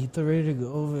 Like caldito ready to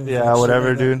go. And Yeah, shit whatever,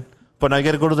 like that. dude. But I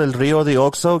got to go to the Rio, the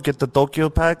Oxo, get the Tokyo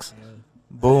packs. I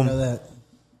Boom. know that.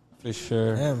 For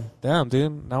sure. Damn.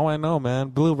 Dude. Now I know, man.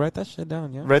 Blue, write that shit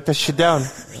down, yeah? Write that shit down.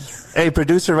 Hey,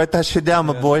 producer, write that shit down,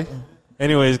 my boy.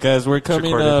 Anyways, guys, we're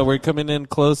coming in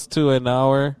close to an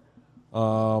hour.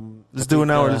 Let's do an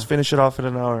hour. Let's finish it off in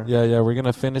an hour. Yeah, we're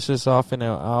gonna finish this off in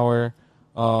an hour.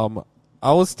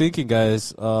 I was thinking,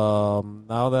 guys,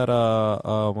 now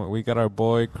that we got our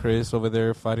boy Chris over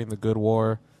there fighting the good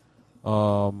war,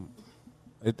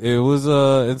 it was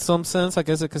in some sense, I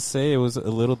guess I could say, it was a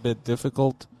little bit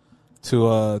difficult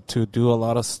to do a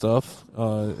lot of stuff.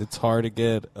 It's hard to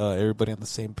get everybody on the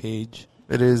same page.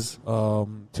 It is.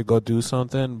 To go do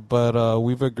something, but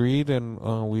we've agreed and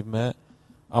we've met.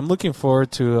 I'm looking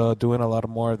forward to doing a lot of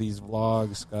more of these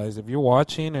vlogs, guys. If you're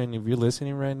watching and if you're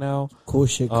listening right now, Cool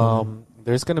shit. Coming.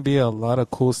 there's going to be a lot of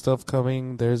cool stuff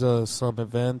coming. There's some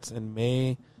events in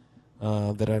May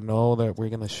that I know that we're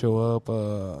going to show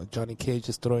up. Johnny Cage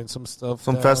is throwing some stuff.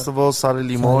 Some down. festivals, Sal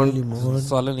Limon.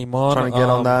 Sal Limon. Trying to get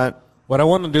on that. What I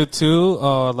want to do too,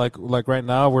 like right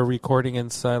now, we're recording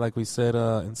inside, like we said,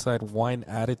 inside Wine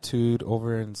Attitude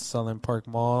over in Sunland Park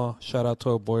Mall. Shout out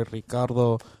to our boy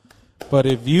Ricardo. But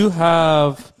if you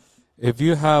have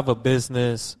a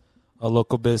business, a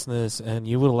local business, and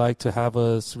you would like to have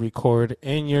us record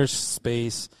in your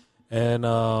space, and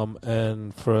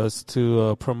for us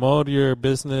to promote your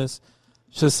business,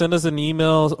 just send us an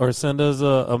email or send us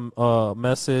a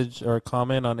message or a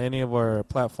comment on any of our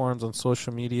platforms on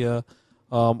social media.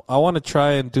 I want to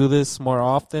try and do this more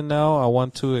often now. I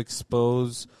want to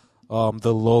expose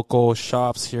the local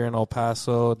shops here in El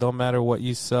Paso. Don't matter what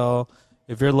you sell.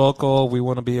 If you're local, we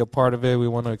want to be a part of it. We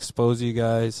want to expose you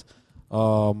guys.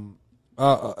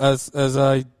 As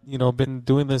I, been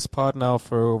doing this pod now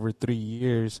for over 3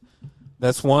 years,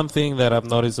 that's one thing that I've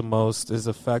noticed the most is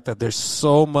the fact that there's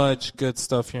so much good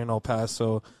stuff here in El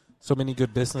Paso, so many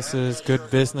good businesses,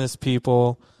 good business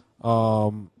people,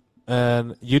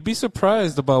 and you'd be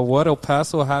surprised about what El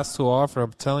Paso has to offer.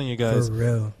 I'm telling you guys. For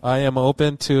real. I am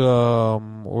open to,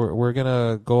 we're going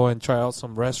to go and try out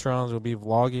some restaurants. We'll be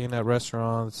vlogging at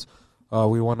restaurants.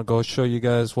 We want to go show you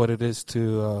guys what it is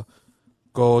to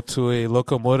go to a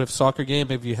Locomotive soccer game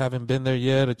if you haven't been there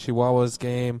yet, a Chihuahuas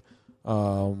game.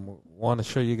 Want to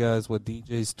show you guys what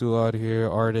DJs do out here,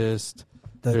 artists.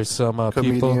 There's some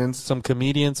people, some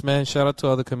comedians, man. Shout out to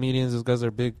all the comedians. Those guys are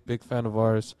big fan of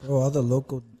ours. Bro, all the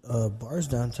local bars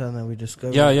downtown that we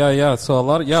discovered. Yeah. So a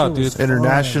lot of, dude.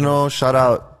 International, shout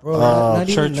out. Bro, not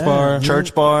Church even Bar. that.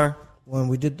 Church Bar. When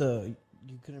we did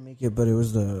you couldn't make it, but it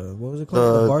was what was it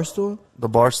called? The Barstool? The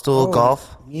Barstool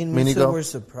golf. Me and mini Misa golf. were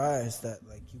surprised that,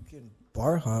 you can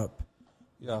bar hop.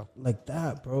 Yeah. Like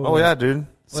that, bro. Oh, yeah, dude.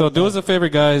 So do us a favor,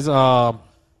 guys.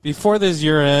 Before this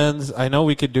year ends, I know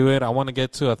we could do it. I want to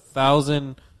get to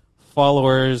 1,000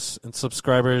 followers and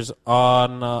subscribers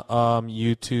on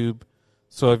YouTube.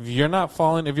 So if you're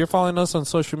following us on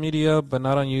social media but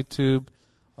not on YouTube,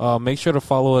 make sure to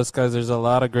follow us, guys. There's a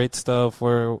lot of great stuff.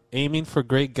 We're aiming for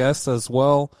great guests as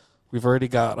well. We've already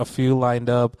got a few lined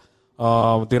up.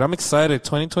 Dude, I'm excited.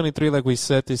 2023, like we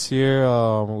said this year,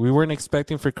 we weren't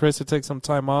expecting for Chris to take some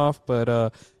time off,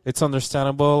 but it's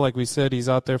understandable. Like we said, he's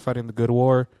out there fighting the good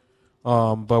war.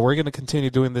 But we're going to continue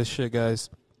doing this shit,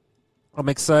 guys. I'm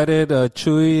excited.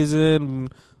 Chuy is in.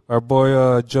 Our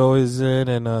boy Joe is in.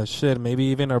 And maybe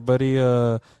even our buddy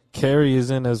Carrie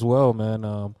is in as well,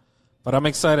 man. But I'm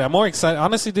excited. I'm more excited.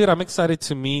 Honestly, dude, I'm excited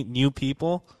to meet new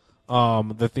people.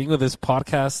 The thing with this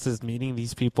podcast is meeting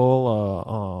these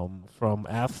people, from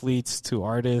athletes to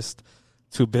artists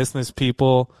to business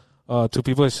people, to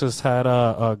people that just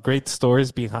had great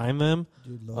stories behind them.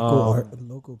 Dude,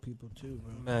 local people too,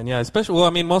 bro. Man, yeah, especially. Well,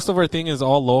 I mean, most of our thing is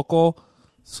all local,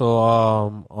 so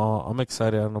I'm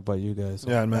excited. I don't know about you guys.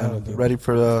 Yeah, man. Ready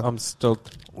for I'm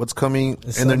stoked. what's coming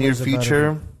in the near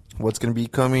future. What's going to be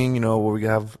coming? What we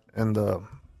have in the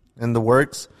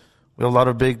works. We have a lot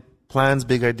of big plans,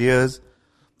 big ideas.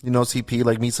 CP,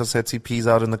 like Misa said, CP's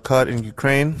out in the cut in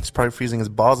Ukraine. He's probably freezing his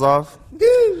balls off.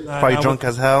 Probably drunk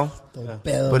as hell.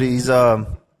 But he's,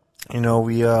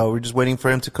 we're just waiting for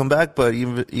him to come back. But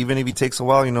even if he takes a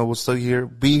while, we'll still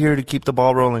be here to keep the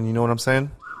ball rolling. You know what I'm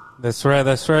saying? That's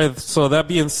right. So that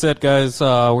being said, guys,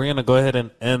 we're going to go ahead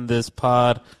and end this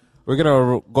pod. We're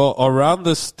going to go around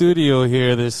the studio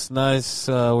here. This nice,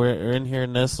 we're in here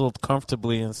nestled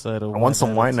comfortably inside of. I want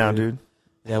some wine now, dude.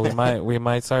 Yeah, we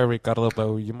might. Sorry, Ricardo,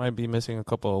 but you might be missing a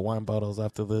couple of wine bottles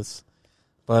after this.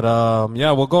 But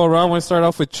yeah, we'll go around. We'll start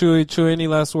off with Chuy. Chuy, any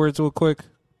last words, real quick?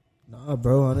 Nah,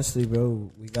 bro. Honestly,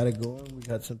 bro, we got it going. We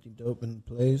got something dope in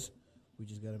place. We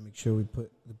just got to make sure we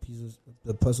put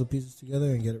the puzzle pieces together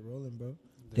and get it rolling, bro.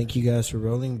 Thank you guys for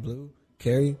rolling. Blue,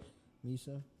 Carrie,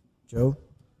 Misa, Joe.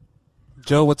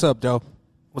 Joe, what's up, Joe?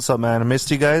 What's up, man? I missed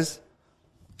you guys.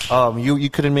 You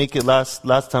couldn't make it last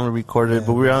time we recorded,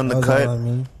 but we were on the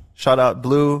cut. Shout out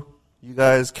Blue, you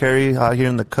guys, Carrie out here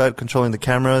in the cut, controlling the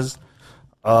cameras.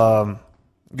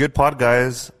 Good pod,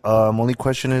 guys. Only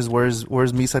question is, where's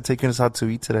Misa taking us out to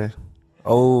eat today?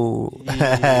 Oh,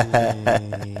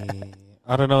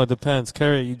 I don't know. It depends.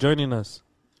 Carrie, you joining us?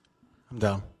 I'm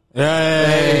down.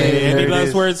 Hey, any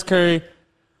last words, Carrie?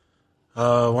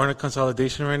 We're in a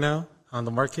consolidation right now on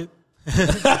the market. We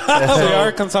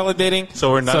are consolidating.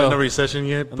 So we're not in a recession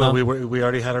yet, but we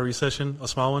already had a recession, a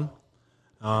small one.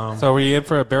 So are we in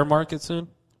for a bear market soon,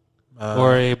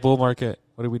 or a bull market?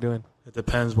 What are we doing? It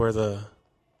depends where the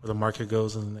market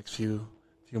goes in the next few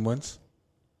months.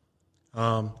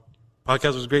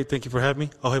 Podcast was great. Thank you for having me.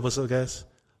 Oh, hey, what's up, guys?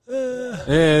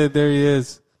 Hey, there he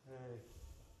is.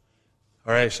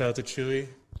 All right, shout out to Chuy.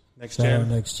 Next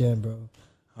gen, bro.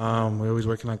 We're always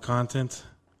working on content.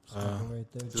 Right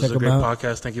there. This is a great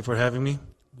podcast. Thank you for having me.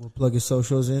 We'll plug his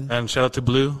socials in. And shout out to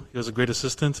Blue. He was a great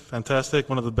assistant. Fantastic.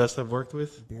 One of the best I've worked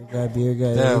with. Beer guy.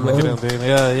 Yeah, look at him, dude.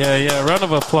 Yeah. Round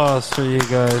of applause for you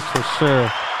guys,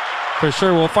 for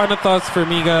sure. Well, final thoughts for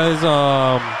me, guys.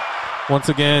 Once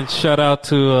again, shout out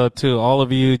to all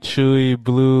of you, Chuy,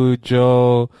 Blue,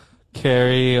 Joe,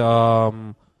 Carrie.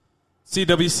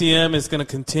 CWCM is going to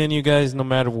continue, guys, no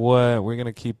matter what. We're going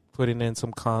to keep putting in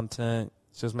some content.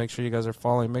 Just make sure you guys are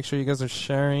following. Make sure you guys are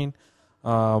sharing.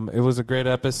 It was a great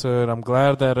episode. I'm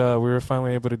glad that we were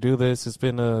finally able to do this. It's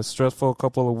been a stressful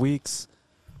couple of weeks.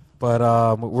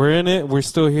 But we're in it. We're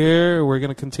still here. We're going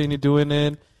to continue doing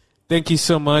it. Thank you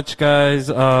so much, guys.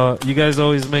 You guys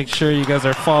always make sure you guys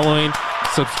are following,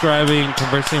 subscribing,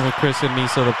 Conversing with Chris and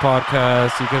Misa, the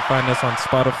podcast. You can find us on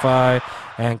Spotify,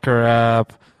 Anchor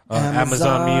app,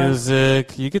 Amazon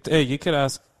Music. You could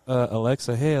ask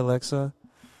Alexa, hey, Alexa,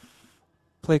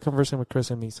 play Conversing with Chris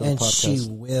and Misa, the podcast. And she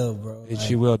will, bro. And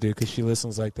she will, dude, because she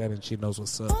listens like that and she knows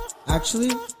what's up.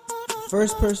 Actually,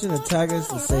 first person to tag us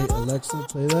to say, Alexa,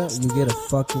 play that, you get a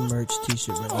fucking merch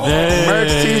t-shirt right now. Hey.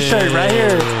 Merch t-shirt right here.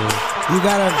 You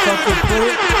gotta fucking put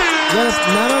it,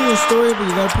 not on your story, but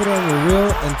you gotta put it on your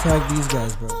reel and tag these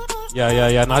guys, bro.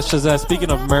 Yeah. Not just that. Speaking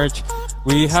of merch,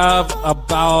 we have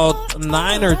about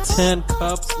 9 or 10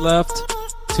 cups left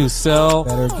to sell.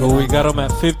 But we got them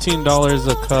at $15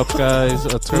 a cup, guys.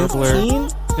 A tumbler.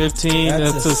 15.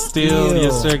 That's a steal.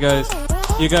 Yes, sir, guys.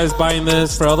 You guys buying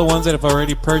this. For all the ones that have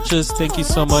already purchased, thank you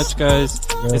so much, guys.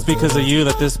 It's because of you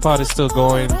that this pod is still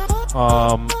going.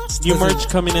 New merch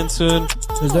coming in soon.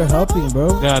 Because they're helping,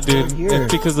 bro. Yeah, dude.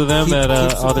 It's because of them that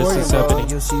all this is happening.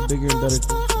 You'll see bigger and better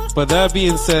things. But that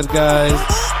being said, guys,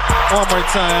 one more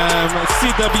time,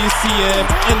 CWCM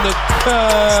in the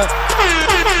cut.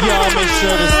 Y'all make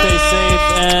sure to stay safe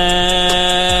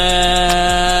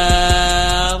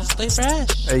and stay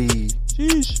fresh. Hey.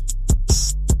 Sheesh.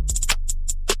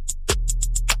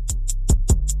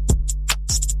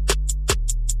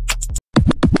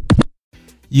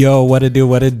 Yo, what it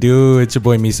do? It's your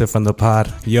boy Misa from the pod.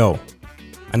 Yo,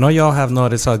 I know y'all have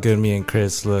noticed how good me and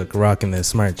Chris look rocking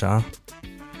this merch, huh?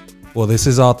 Well, this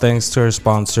is all thanks to our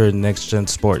sponsor, Next Gen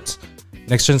Sports.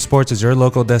 Next Gen Sports is your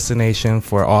local destination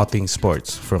for all things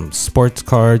sports, from sports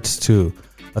cards to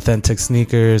authentic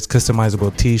sneakers,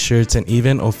 customizable t-shirts, and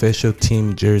even official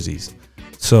team jerseys.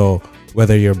 So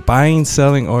whether you're buying,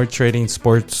 selling, or trading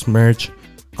sports merch,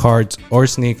 cards, or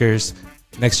sneakers,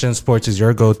 Next Gen Sports is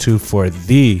your go-to for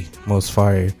the most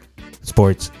fire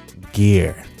sports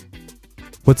gear.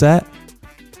 What's that?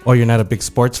 Oh, you're not a big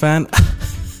sports fan?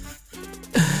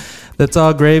 That's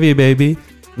all gravy, baby.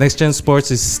 Next Gen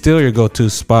Sports is still your go-to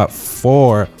spot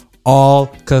for all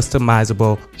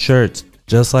customizable shirts,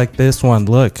 just like this one.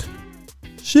 Look.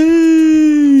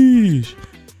 Sheesh.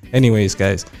 Anyways,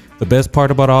 guys, the best part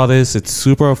about all this, it's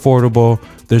super affordable.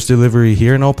 There's delivery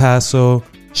here in El Paso,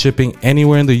 shipping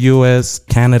anywhere in the US,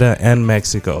 Canada, and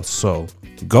Mexico. So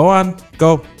go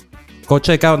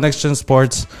check out Next Gen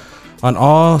Sports on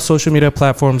all social media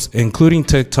platforms, including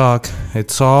TikTok.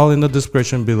 It's all in the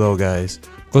description below, guys.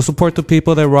 Go support the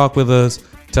people that rock with us.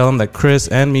 Tell them that Chris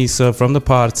and Misa from the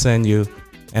pod send you.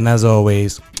 And as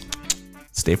always,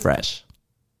 stay fresh.